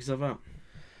 Yeah, knock yourself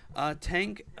out.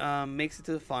 Tank makes it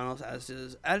to the finals, as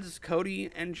does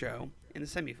Cody and Joe in the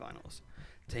semifinals.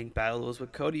 Tank battles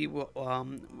with Cody.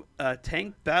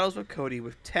 Tank battles with Cody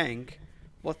with Tank.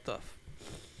 What the?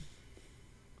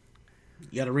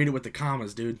 You gotta read it with the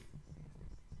commas, dude.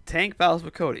 Tank battles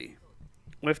with Cody,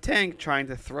 with Tank trying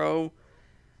to throw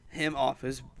him off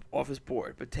his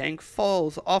board, but Tank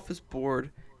falls off his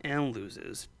board and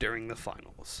loses during the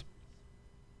finals.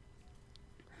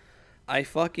 I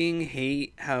fucking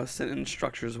hate how sentence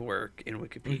structures work in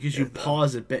Wikipedia. Because you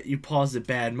pause at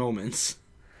bad moments.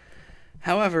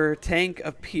 However, Tank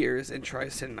appears and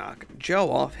tries to knock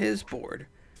Joe off his board.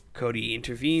 Cody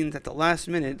intervenes at the last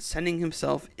minute, sending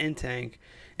himself and Tank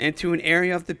into an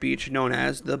area of the beach known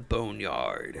as the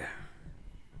Boneyard.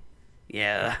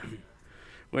 Yeah.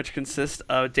 Which consists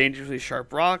of dangerously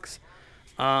sharp rocks,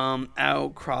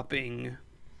 outcropping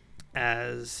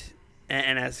has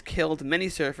killed many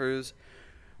surfers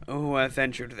who have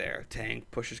ventured there.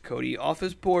 Tank pushes Cody off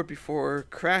his board before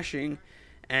crashing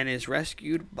and is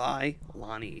rescued by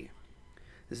Lonnie.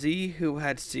 Z, who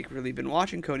had secretly been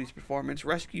watching Cody's performance,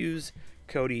 rescues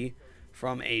Cody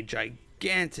from a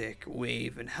gigantic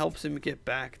wave and helps him get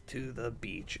back to the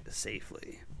beach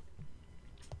safely.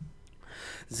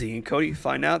 Z and Cody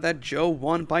find out that Joe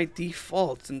won by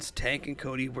default since Tank and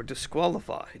Cody were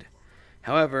disqualified.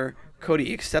 However,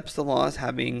 Cody accepts the loss,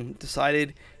 having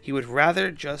decided he would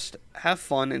rather just have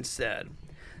fun instead.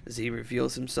 Z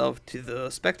reveals himself to the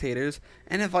spectators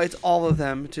and invites all of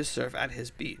them to surf at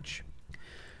his beach,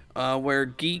 where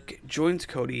Geek joins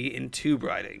Cody in tube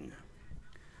riding.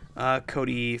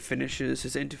 Cody finishes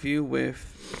his interview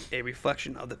with a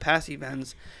reflection of the past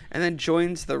events and then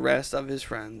joins the rest of his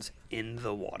friends in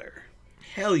the water.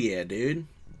 Hell yeah, dude.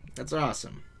 That's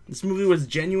awesome. This movie was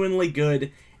genuinely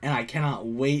good, and I cannot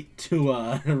wait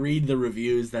to read the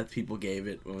reviews that people gave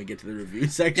it when we get to the review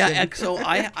section. Yeah, so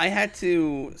I had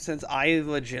to, since I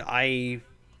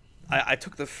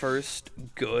took the first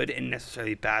good and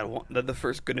necessarily bad one, the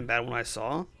first good and bad one I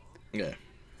saw. Yeah.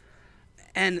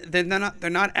 And they're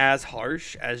not as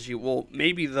harsh as you. Well,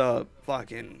 maybe the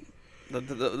fucking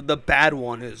the bad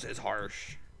one is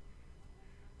harsh.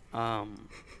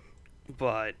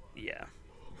 But yeah.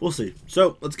 We'll see.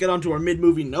 So, let's get on to our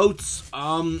mid-movie notes.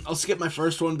 I'll skip my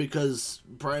first one because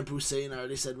Brian Posehn I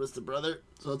already said was the brother.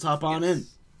 So, let's hop on in.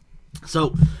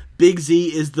 So, Big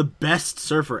Z is the best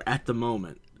surfer at the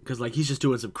moment. because like he's just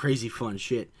doing some crazy fun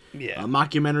shit. Yeah.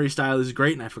 Mockumentary style is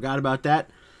great, and I forgot about that.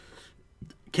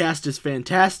 Cast is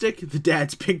fantastic. The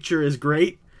dad's picture is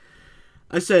great.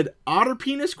 I said otter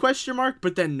penis ?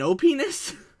 But then no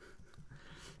penis.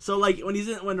 So like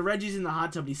when Reggie's in the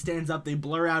hot tub, he stands up. They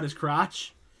blur out his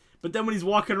crotch, but then when he's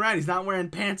walking around, he's not wearing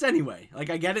pants anyway. Like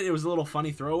I get it. It was a little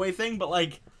funny throwaway thing, but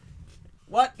like,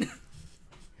 what?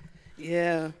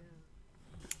 Yeah.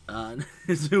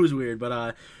 It was weird,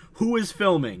 but who is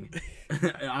filming?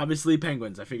 Obviously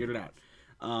Penguins. I figured it out.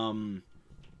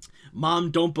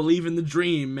 Mom don't believe in the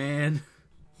dream, man.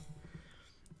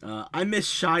 I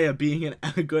miss Shia being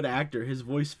a good actor. His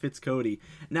voice fits Cody.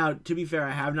 Now, to be fair,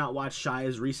 I have not watched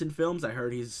Shia's recent films. I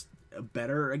heard he's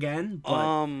better again,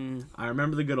 but I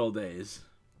remember the good old days.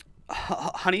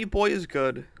 Honey Boy is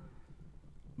good.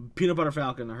 Peanut Butter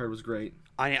Falcon, I heard, was great.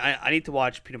 I need to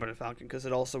watch Peanut Butter Falcon because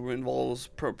it also involves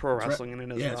pro wrestling in it as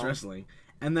well. Yeah, it's wrestling.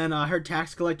 And then I heard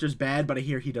Tax Collector's bad, but I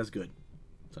hear he does good.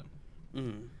 So,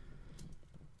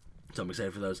 so I'm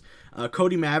excited for those.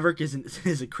 Cody Maverick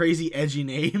is a crazy, edgy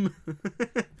name.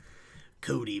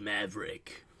 Cody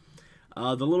Maverick.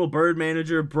 The little bird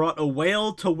manager brought a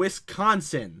whale to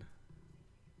Wisconsin.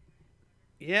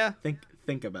 Yeah.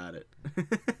 Think about it.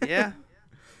 Yeah.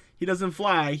 He doesn't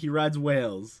fly, he rides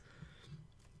whales.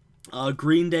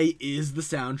 Green Day is the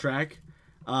soundtrack.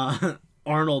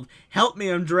 Arnold, help me,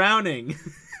 I'm drowning.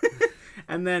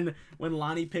 And then when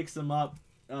Lonnie picks him up,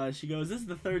 she goes, this is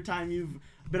the third time you've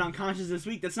been unconscious this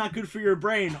week. That's not good for your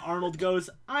brain. Arnold goes,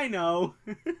 I know.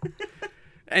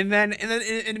 and then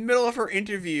in the middle of her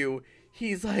interview,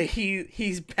 he's like,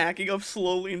 he's backing up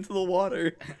slowly into the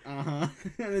water. And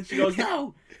then she goes,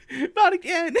 no, not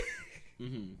again.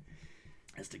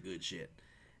 That's the good shit.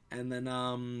 And then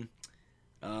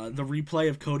the replay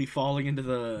of Cody falling into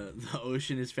the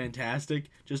ocean is fantastic.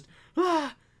 Just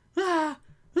it's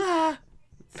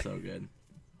so good.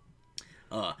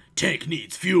 Tank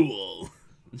needs fuel.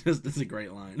 Just that's a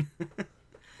great line.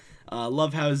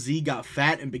 Love how Z got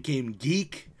fat and became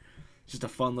geek. Just a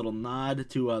fun little nod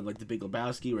to like the Big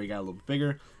Lebowski where he got a little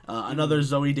bigger. Another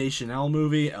Zooey Deschanel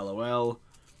movie. LOL.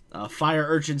 Fire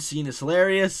urchin scene is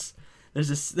hilarious. There's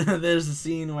a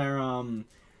scene where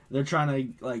they're trying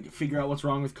to like figure out what's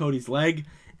wrong with Cody's leg,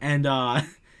 and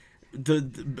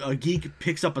the geek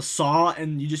picks up a saw,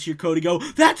 and you just hear Cody go,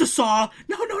 "That's a saw!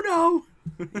 No!"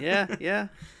 Yeah.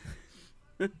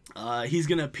 He's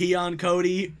gonna pee on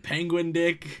Cody. Penguin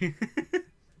dick.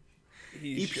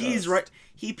 He pees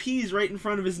right in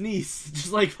front of his niece.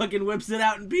 Just like fucking whips it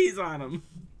out and pees on him.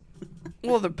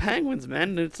 Well, they're penguins,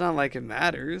 man. It's not like it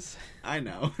matters. I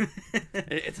know.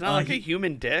 It's not like a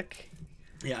human dick.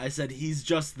 Yeah, I said he's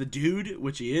just the dude,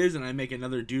 which he is, and I make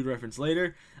another dude reference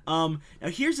later. Now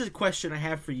here's a question I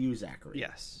have for you, Zachary.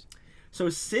 Yes. So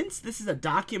since this is a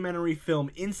documentary film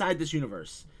inside this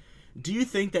universe, do you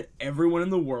think that everyone in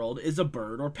the world is a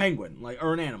bird or penguin,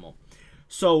 or an animal?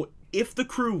 So if the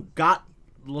crew got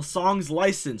the songs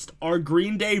licensed, are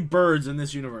Green Day birds in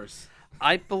this universe?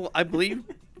 I believe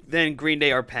then Green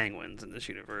Day are penguins in this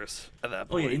universe at that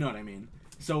point. Oh yeah, you know what I mean.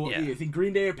 So yeah. You think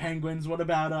Green Day are penguins? What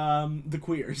about the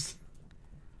Queers?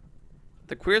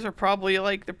 The Queers are probably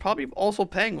also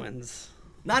penguins.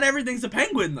 Not everything's a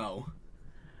penguin though.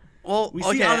 Well, we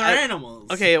see other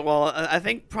animals. Okay, well, I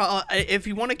think if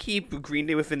you want to keep Green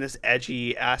Day within this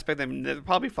edgy aspect, then they're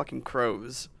probably fucking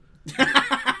crows.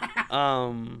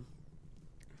 Then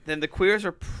the Queers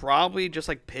are probably just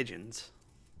like pigeons.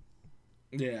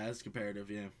 Yeah, that's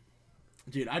comparative, yeah.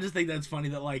 Dude, I just think that's funny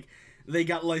that, like, they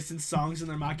got licensed songs in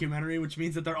their mockumentary, which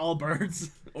means that they're all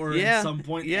birds. Or at some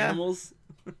point, animals.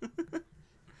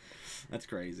 That's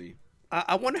crazy.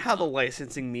 I wonder how the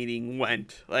licensing meeting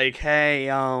went. Like,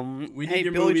 hey, we need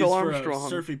your Billy movies Joel for Armstrong. a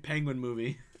surfy penguin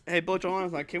movie. Hey, Billy Joel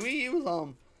Armstrong, can we use,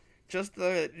 just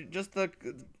the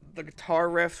guitar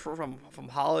riff from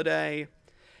Holiday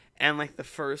and, like, the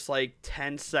first,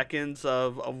 10 seconds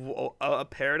of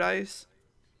Paradise?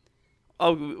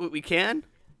 Oh, we can?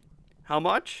 How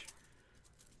much?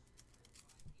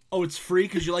 Oh, it's free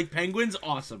because you like penguins?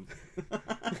 Awesome.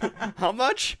 How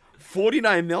much?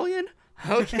 49 million?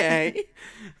 Okay.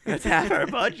 That's half our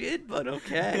budget, but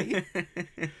okay.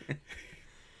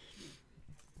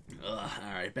 All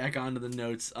right, back onto the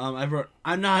notes. I wrote,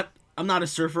 I'm not a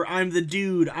surfer. I'm the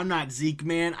dude. I'm not Zeke,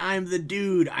 man. I'm the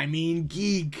dude. I mean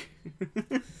geek.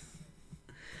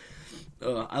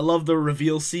 I love the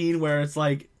reveal scene where it's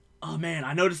like, oh man,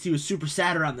 I noticed he was super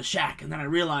sad around the shack, and then I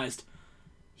realized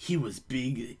he was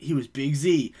Big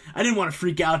Z. I didn't want to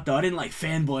freak out though. I didn't like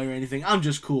fanboy or anything. I'm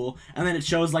just cool. And then it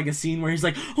shows like a scene where he's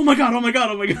like, oh my god.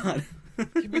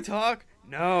 Can we talk?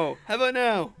 No. How about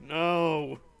now?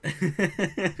 No.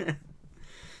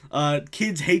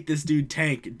 Kids hate this dude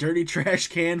Tank. Dirty trash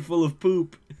can full of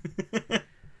poop.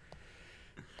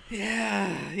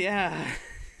 Yeah.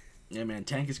 Yeah, man,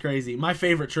 Tank is crazy. My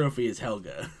favorite trophy is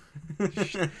Helga.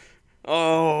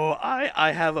 Oh,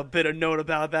 I have a bit of note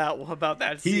about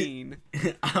that scene.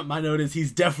 My note is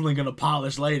he's definitely gonna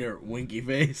polish later. Winky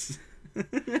face.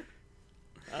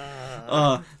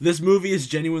 This movie is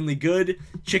genuinely good.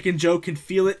 Chicken Joe can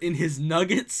feel it in his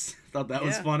nuggets. Thought that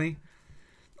was funny.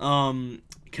 Can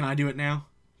I do it now?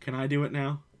 Can I do it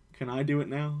now? Can I do it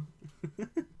now?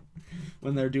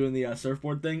 When they're doing the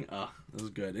surfboard thing, that was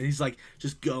good. And he's like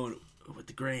just going with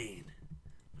the grain,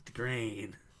 with the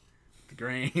grain, with the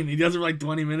grain. He does it for like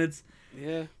 20 minutes.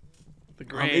 Yeah. The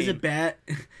grain. Is it bad?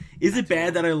 Is it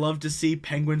bad that I love to see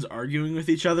penguins arguing with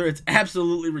each other? It's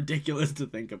absolutely ridiculous to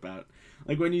think about.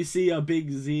 Like when you see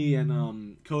Big Z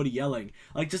and Cody yelling,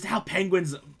 like just how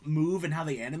penguins move and how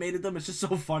they animated them. It's just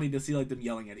so funny to see like them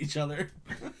yelling at each other.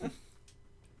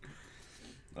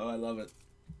 Oh, I love it.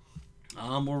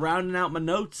 We're rounding out my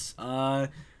notes. Not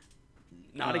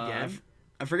again.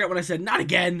 I forget what I said. Not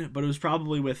again, but it was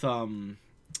probably with poop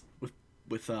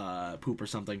or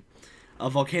something.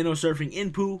 Volcano surfing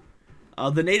in poo.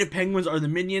 The native penguins are the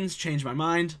minions. Changed my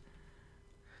mind.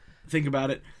 Think about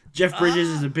it. Jeff Bridges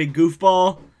is a big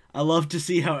goofball. I love to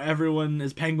see how everyone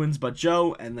is penguins but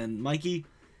Joe and then Mikey,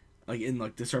 like in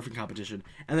like the surfing competition.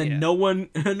 And then no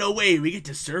way, we get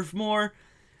to surf more.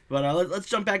 But let's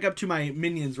jump back up to my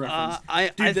Minions reference.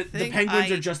 The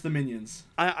penguins are just the Minions.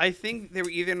 I think they were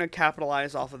either gonna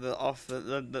capitalize off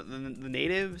the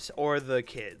natives or the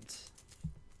kids.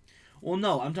 Well,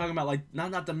 no, I'm talking about like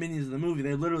not the Minions of the movie.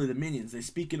 They're literally the Minions. They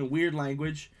speak in a weird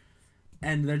language,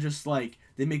 and they're just like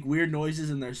they make weird noises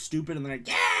and they're stupid and they're like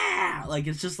yeah, like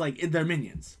it's just like they're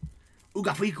Minions.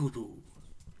 Uga fikutu.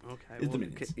 Okay, it's the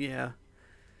Minions. Yeah.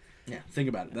 Yeah, think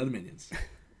about it. They're the Minions.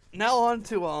 Now on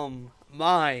to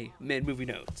my mid-movie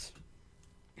notes.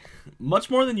 Much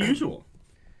more than usual.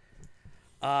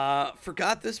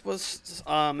 Forgot this was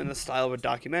in the style of a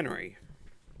documentary.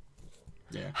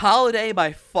 Yeah. Holiday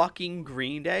by fucking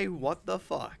Green Day. What the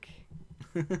fuck?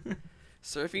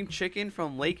 Surfing chicken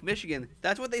from Lake Michigan.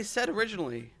 That's what they said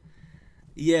originally.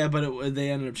 Yeah, but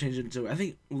they ended up changing it to. I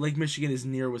think Lake Michigan is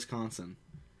near Wisconsin.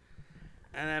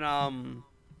 And then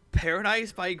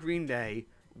Paradise by Green Day.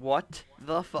 What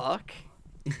the fuck?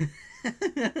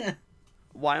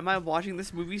 Why am I watching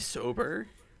this movie sober?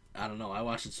 I don't know. I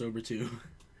watched it sober too.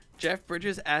 Jeff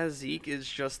Bridges as Zeke is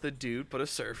just the dude, but a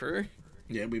surfer.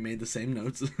 Yeah, we made the same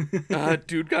notes.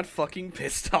 Dude got fucking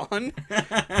pissed on.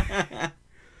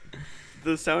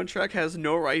 The soundtrack has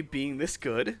no right being this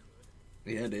good.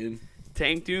 Yeah, dude.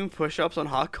 Tank doing push-ups on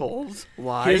hot coals.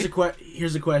 Why?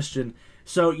 Here's a question.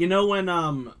 So you know when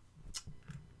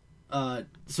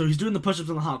so he's doing the push-ups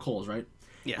on the hot coals, right?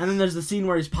 Yeah. And then there's the scene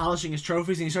where he's polishing his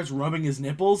trophies and he starts rubbing his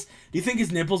nipples. Do you think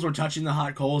his nipples were touching the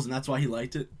hot coals and that's why he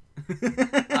liked it?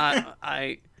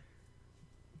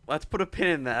 Let's put a pin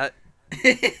in that.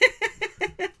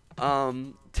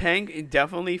 Tank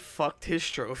definitely fucked his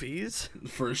trophies.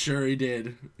 For sure he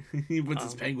did. He puts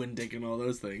his penguin dick in all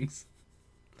those things.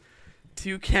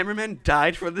 2 cameramen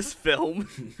died for this film.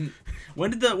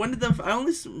 When did the I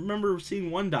only remember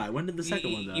seeing one die. When did the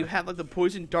second one die? You had like the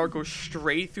poison dart go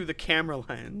straight through the camera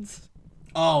lens.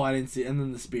 Oh, I didn't see. And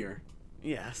then the spear.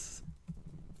 Yes.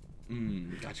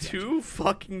 Gotcha. 2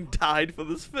 fucking died for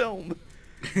this film.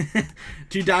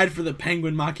 2 died for the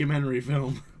penguin mockumentary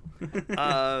film.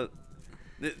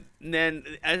 Then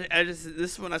this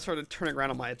is when I started turning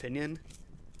around on my opinion.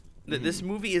 This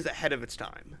movie is ahead of its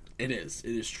time. It is.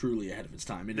 It is truly ahead of its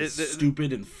time. It is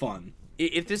stupid and fun.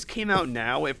 If this came out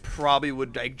now, it probably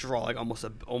would like draw like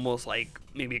almost like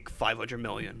maybe 500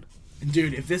 million.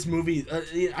 Dude, if this movie,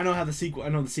 I know the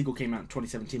sequel came out in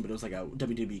 2017, but it was like a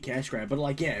WWE cash grab. But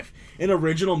like, yeah, if an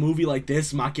original movie like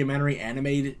this, mockumentary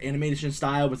animation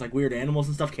style with like weird animals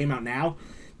and stuff came out now,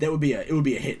 it would be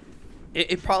a hit.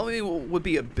 It probably would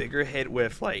be a bigger hit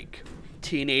with like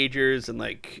teenagers and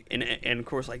like and of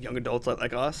course like young adults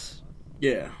like us.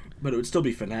 Yeah, but it would still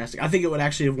be fantastic. I think it would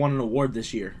actually have won an award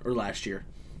this year or last year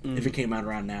if it came out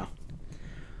around now,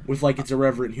 with like its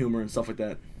irreverent humor and stuff like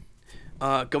that.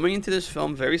 Going into this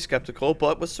film, very skeptical,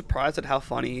 but was surprised at how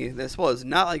funny this was.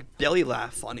 Not like belly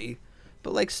laugh funny,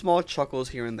 but like small chuckles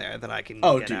here and there that I can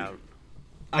get out.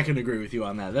 I can agree with you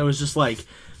on that. That was just like,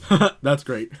 that's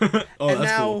great.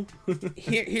 That's cool.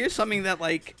 Here's something that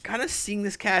like kind of seeing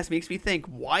this cast makes me think: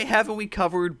 why haven't we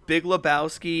covered Big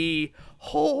Lebowski,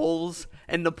 Holes,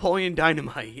 and Napoleon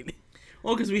Dynamite?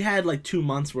 Well, because we had like 2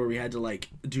 months where we had to like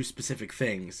do specific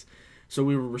things. So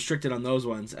we were restricted on those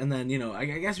ones. And then, I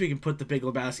guess we can put the Big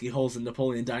Lebowski, Holes, and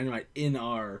Napoleon Dynamite in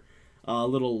our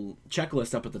little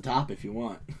checklist up at the top if you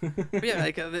want. But yeah,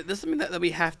 like this is something that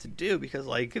we have to do because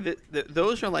like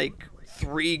those are like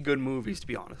 3 good movies to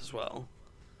be honest as well.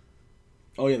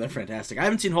 Oh yeah, they're fantastic. I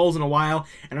haven't seen Holes in a while,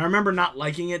 and I remember not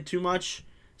liking it too much,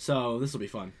 so this will be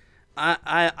fun.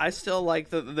 I still like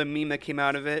the meme that came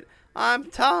out of it. I'm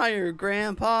tired,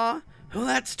 Grandpa. Well,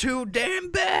 that's too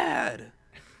damn bad.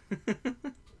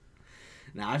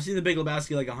 Now, I've seen The Big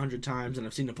Lebowski like 100 times, and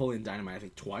I've seen Napoleon Dynamite I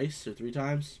think twice or 3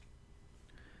 times.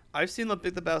 I've seen The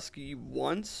Big Lebowski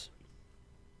once.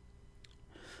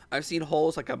 I've seen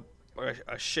Holes like a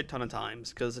shit ton of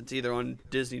times because it's either on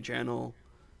Disney Channel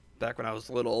back when I was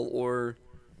little, or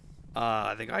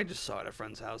I think I just saw it at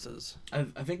friends' houses. I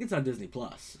think it's on Disney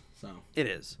Plus, so It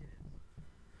is.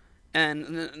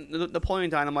 And Napoleon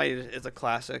Dynamite is a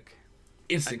classic.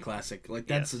 instant classic. Like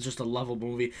that's just a lovable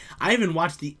movie. I even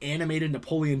watched the animated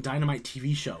Napoleon Dynamite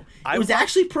TV show. It was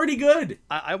actually pretty good.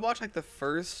 I watched like the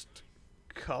first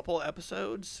couple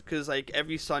episodes because like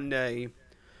every Sunday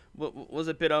was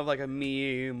a bit of like a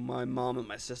me, my mom, and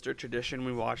my sister tradition.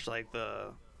 We watched like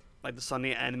the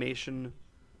Sunday animation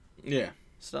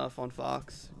stuff on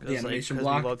Fox. The animation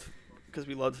block. Because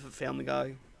we loved Family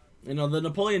Guy. You know, the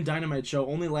Napoleon Dynamite show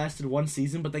only lasted 1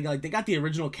 season, but they got the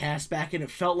original cast back, and it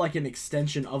felt like an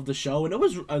extension of the show, and it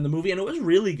was the movie, and it was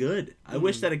really good. I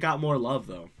wish that it got more love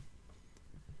though.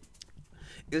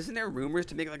 Isn't there rumors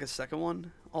to make like a second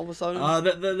one all of a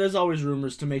sudden? There's always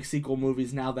rumors to make sequel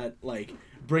movies now that like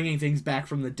bringing things back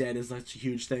from the dead is such a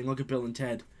huge thing. Look at Bill and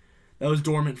Ted. That was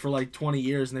dormant for like 20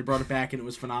 years, and they brought it back, and it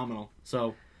was phenomenal.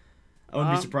 So I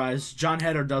wouldn't be surprised. John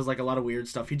Heder does like a lot of weird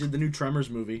stuff. He did the new Tremors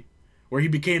movie, where he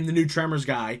became the new Tremors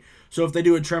guy. So if they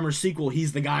do a Tremors sequel,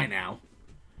 he's the guy now.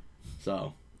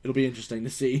 So it'll be interesting to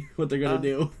see what they're gonna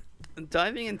do.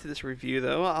 Diving into this review,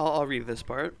 though, I'll read this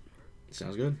part.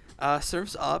 Sounds good.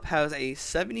 Surf's Up has a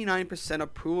 79%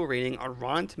 approval rating on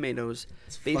Rotten Tomatoes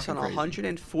based on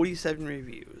 147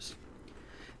 reviews.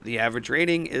 The average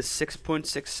rating is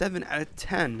 6.67 out of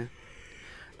 10.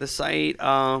 The site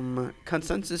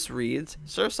consensus reads,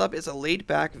 Surf's Up is a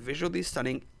laid-back, visually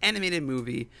stunning animated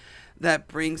movie that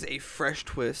brings a fresh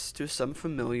twist to some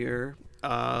familiar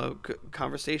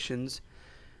conversations.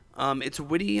 Its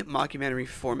witty mockumentary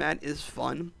format is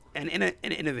fun and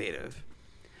innovative,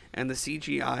 and the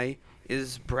CGI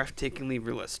is breathtakingly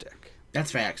realistic.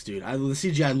 That's facts, dude. The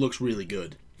CGI looks really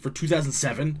good. For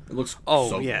 2007, it looks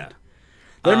so good.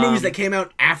 There are movies that came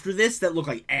out after this that look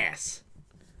like ass.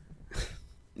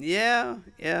 Yeah.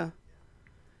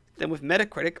 Then with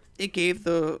Metacritic, it gave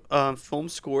the film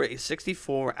score a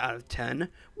 64 out of 10,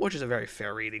 which is a very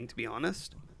fair rating, to be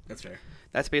honest. That's fair.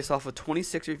 That's based off of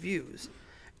 26 reviews.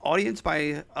 Audience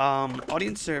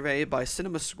survey by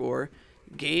CinemaScore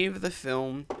gave the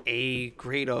film a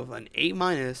grade of an A-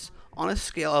 on a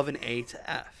scale of an A to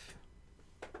F.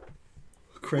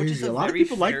 Crazy. A lot of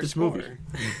people like this movie.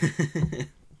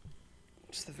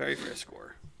 Just a very fair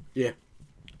score. Yeah.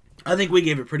 I think we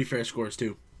gave it pretty fair scores,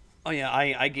 too. Oh, yeah,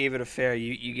 I gave it a fair.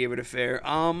 You gave it a fair.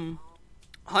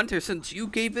 Hunter, since you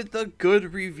gave it the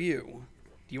good review,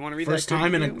 do you want to read first that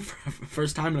time good in review?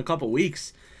 First time in a couple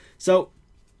weeks. So,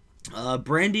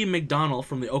 Brandy McDonnell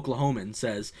from the Oklahoman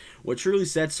says, what truly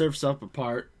sets Surf's Up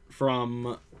apart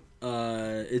from...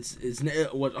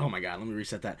 oh my god, let me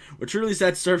reset that. What truly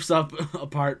sets Surf's Up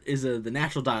apart is the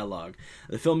natural dialogue.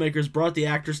 The filmmakers brought the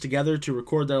actors together to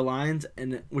record their lines,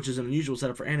 and which is an unusual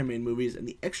setup for animated movies, and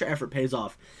the extra effort pays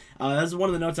off. That's one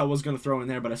of the notes I was going to throw in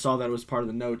there, but I saw that it was part of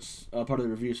the notes, part of the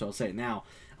review, so I'll say it now.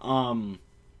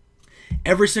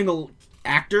 Every single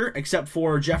actor, except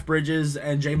for Jeff Bridges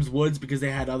and James Woods, because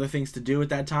they had other things to do at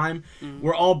that time,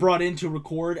 were all brought in to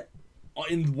record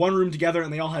in one room together,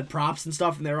 and they all had props and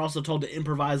stuff, and they were also told to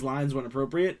improvise lines when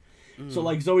appropriate. So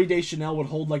like Zooey Deschanel would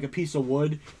hold like a piece of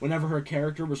wood whenever her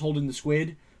character was holding the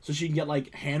squid, so she can get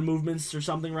like hand movements or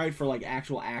something, right, for like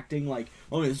actual acting, like,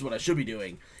 oh, this is what I should be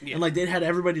doing. And like they had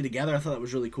everybody together. I thought that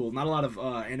was really cool. Not a lot of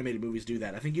animated movies do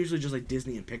that. I think usually just like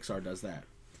Disney and Pixar does that.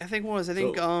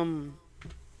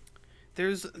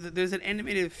 There's an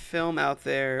animated film out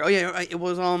there. Oh yeah, it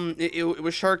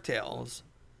was Shark Tales.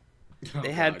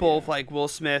 They had both like Will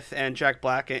Smith and Jack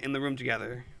Black in the room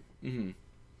together. Mm-hmm.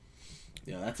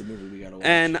 Yeah, that's a movie we gotta watch.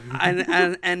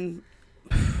 And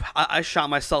I shot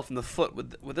myself in the foot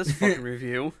with this fucking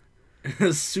review.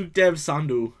 Sukhdev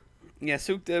Sandhu. Yeah,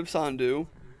 Sukhdev Sandhu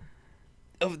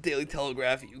of Daily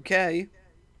Telegraph UK.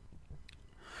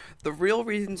 The real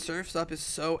reason Surf's Up is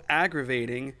so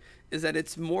aggravating is that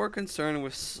it's more concerned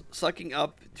with sucking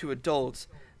up to adults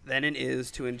than it is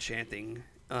to enchanting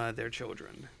their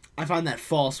children. I find that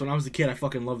false. When I was a kid, I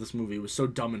fucking loved this movie. It was so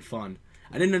dumb and fun.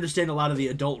 I didn't understand a lot of the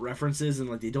adult references and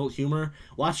like the adult humor.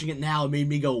 Watching it now, it made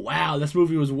me go, "Wow, this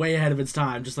movie was way ahead of its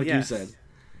time," just like you said.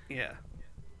 Yeah.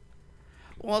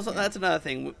 Well, so that's another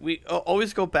thing. We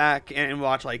always go back and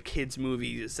watch like kids'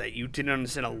 movies that you didn't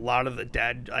understand a lot of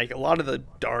a lot of the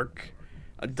dark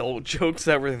adult jokes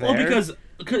that were there. Well,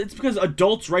 because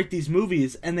adults write these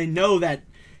movies and they know that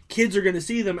kids are going to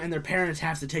see them and their parents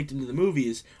have to take them to the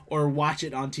movies or watch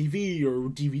it on TV or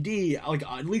DVD like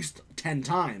at least 10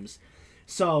 times.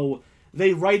 So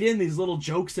they write in these little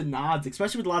jokes and nods,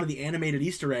 especially with a lot of the animated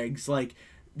Easter eggs. Like,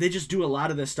 they just do a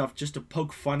lot of this stuff just to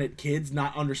poke fun at kids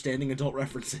not understanding adult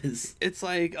references. It's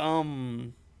like, what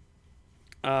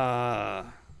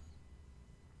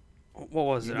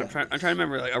was it? I'm trying to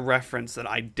remember like a reference that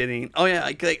I didn't. Oh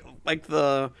yeah,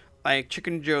 like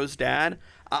Chicken Joe's dad.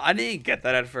 I didn't get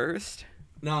that at first.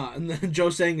 Nah, and then Joe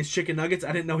saying his chicken nuggets,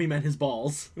 I didn't know he meant his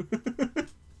balls.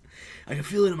 I can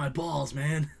feel it in my balls,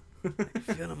 man. I can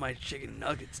feel it in my chicken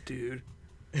nuggets, dude.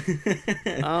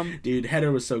 Dude,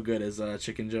 Heather was so good as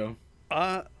Chicken Joe.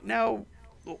 Now,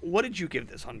 what did you give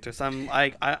this, Hunter? So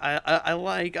I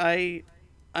like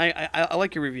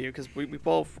your review because we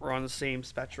both were on the same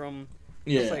spectrum.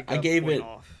 Yeah, like I gave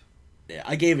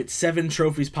it 7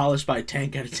 trophies polished by a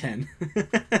tank out of 10.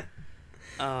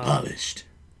 Polished.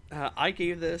 I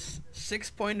gave this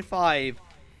 6.5.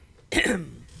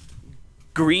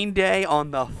 Green Day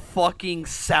on the fucking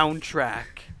soundtrack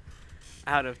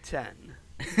out of 10.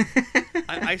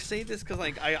 I say this because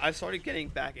like I started getting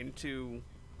back into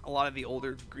a lot of the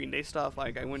older Green Day stuff.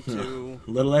 Like I went to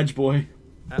Little Edge Boy.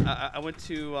 I went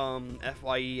to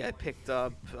FYE. I picked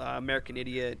up American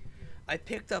Idiot. I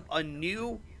picked up a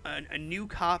new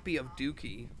copy of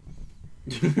Dookie,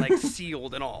 like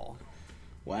sealed and all.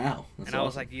 Wow. And awesome. I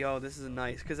was like, yo, this is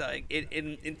nice because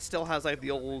it still has like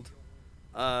the old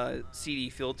CD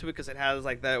feel to it because it has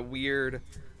like that weird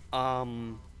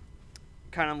kind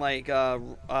of like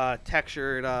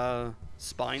textured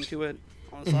spine to it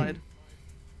on the side.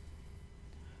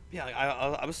 Yeah,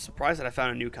 I was surprised that I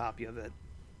found a new copy of it.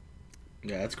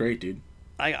 Yeah, that's great, dude.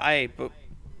 But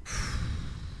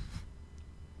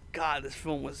God, this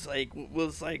film was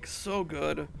like so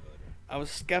good. I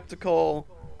was skeptical.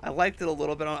 I liked it a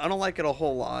little bit. I don't like it a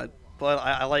whole lot, but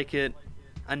I like it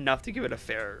enough to give it a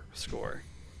fair score.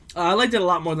 I liked it a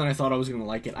lot more than I thought I was going to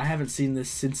like it. I haven't seen this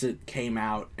since it came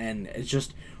out, and it's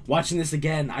just watching this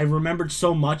again, I remembered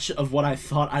so much of what I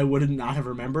thought I would not have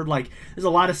remembered. Like, there's a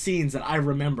lot of scenes that I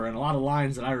remember and a lot of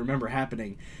lines that I remember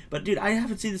happening. But, dude, I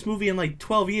haven't seen this movie in, like,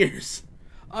 12 years.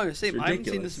 Oh, same. I haven't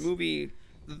seen this movie.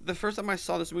 The first time I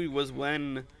saw this movie was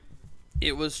when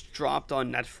it was dropped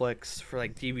on Netflix for,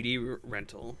 like, DVD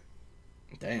rental.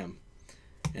 Damn.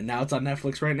 And now it's on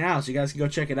Netflix right now, so you guys can go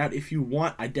check it out if you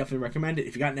want. I definitely recommend it.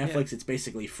 If you got Netflix, It's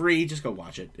basically free. Just go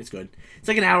watch it. It's good. It's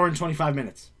like an hour and 25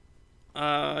 minutes.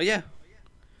 Yeah.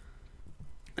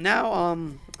 Now,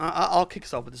 I'll kick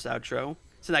us off with this outro,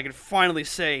 so that I can finally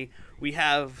say we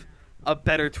have a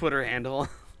better Twitter handle.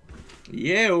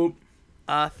 Yeah.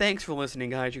 Thanks for listening,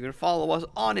 guys. You can follow us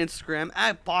on Instagram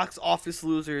at Box Office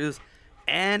Losers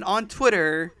and on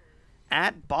Twitter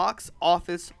at Box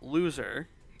Office Loser.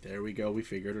 There we go. We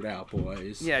figured it out,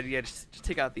 boys. Yeah. Just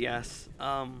take out the S.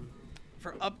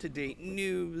 For up-to-date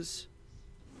news,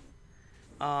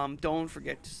 don't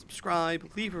forget to subscribe,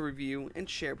 leave a review, and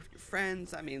share with your friends.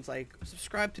 That means, like,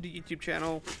 subscribe to the YouTube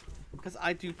channel, because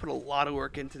I do put a lot of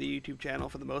work into the YouTube channel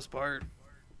for the most part.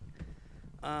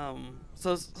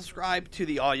 So subscribe to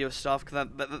the audio stuff, because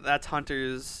that's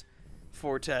Hunter's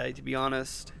forte, to be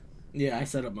honest. Yeah, I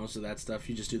set up most of that stuff.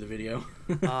 You just do the video.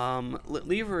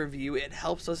 Leave a review. It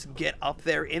helps us get up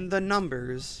there in the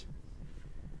numbers.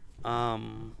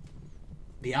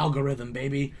 The algorithm,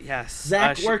 baby. Yes.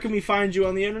 Zach, where can we find you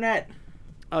on the internet?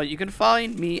 You can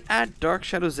find me at Dark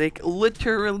Shadow Zake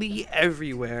literally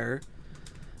everywhere.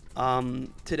 Tomorrow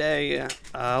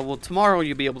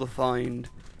you'll be able to find...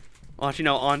 Well, actually,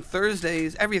 no, on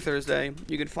Thursdays, every Thursday,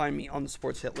 you can find me on the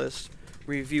Sports Hit List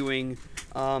reviewing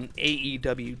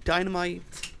AEW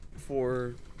Dynamite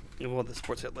for the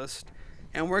Sports Hit List.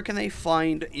 And where can they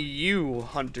find you,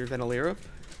 Hunter Venalira?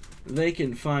 They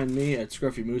can find me at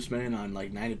Scruffy Mooseman on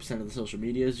like 90% of the social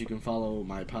medias. You can follow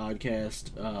my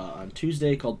podcast on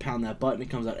Tuesday called Pound That Button.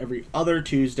 It comes out every other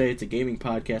Tuesday. It's a gaming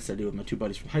podcast I do with my two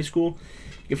buddies from high school.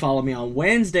 You can follow me on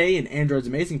Wednesday in Android's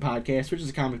Amazing Podcast, which is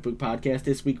a comic book podcast.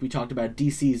 This week we talked about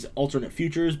DC's alternate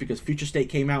futures because Future State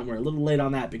came out and we're a little late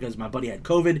on that because my buddy had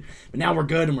COVID. But now we're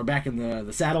good and we're back in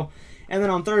the saddle. And then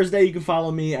on Thursday, you can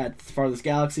follow me at Farthest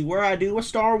Galaxy, where I do a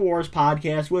Star Wars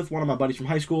podcast with one of my buddies from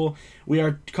high school. We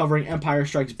are covering Empire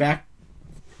Strikes Back.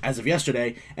 as of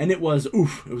yesterday, and it was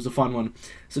a fun one.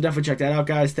 So definitely check that out,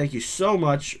 guys. Thank you so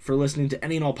much for listening to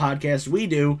any and all podcasts we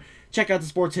do. Check out the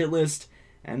Sports Hit List,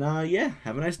 and yeah,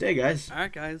 have a nice day, guys. All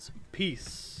right, guys.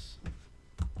 Peace.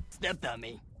 Stepped on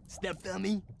me. Stepped on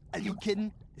me? Are you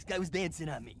kidding? This guy was dancing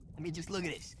on me. I mean, just look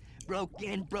at this.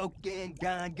 Broken, broken,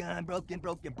 gone, gone, broken,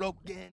 broken, broken.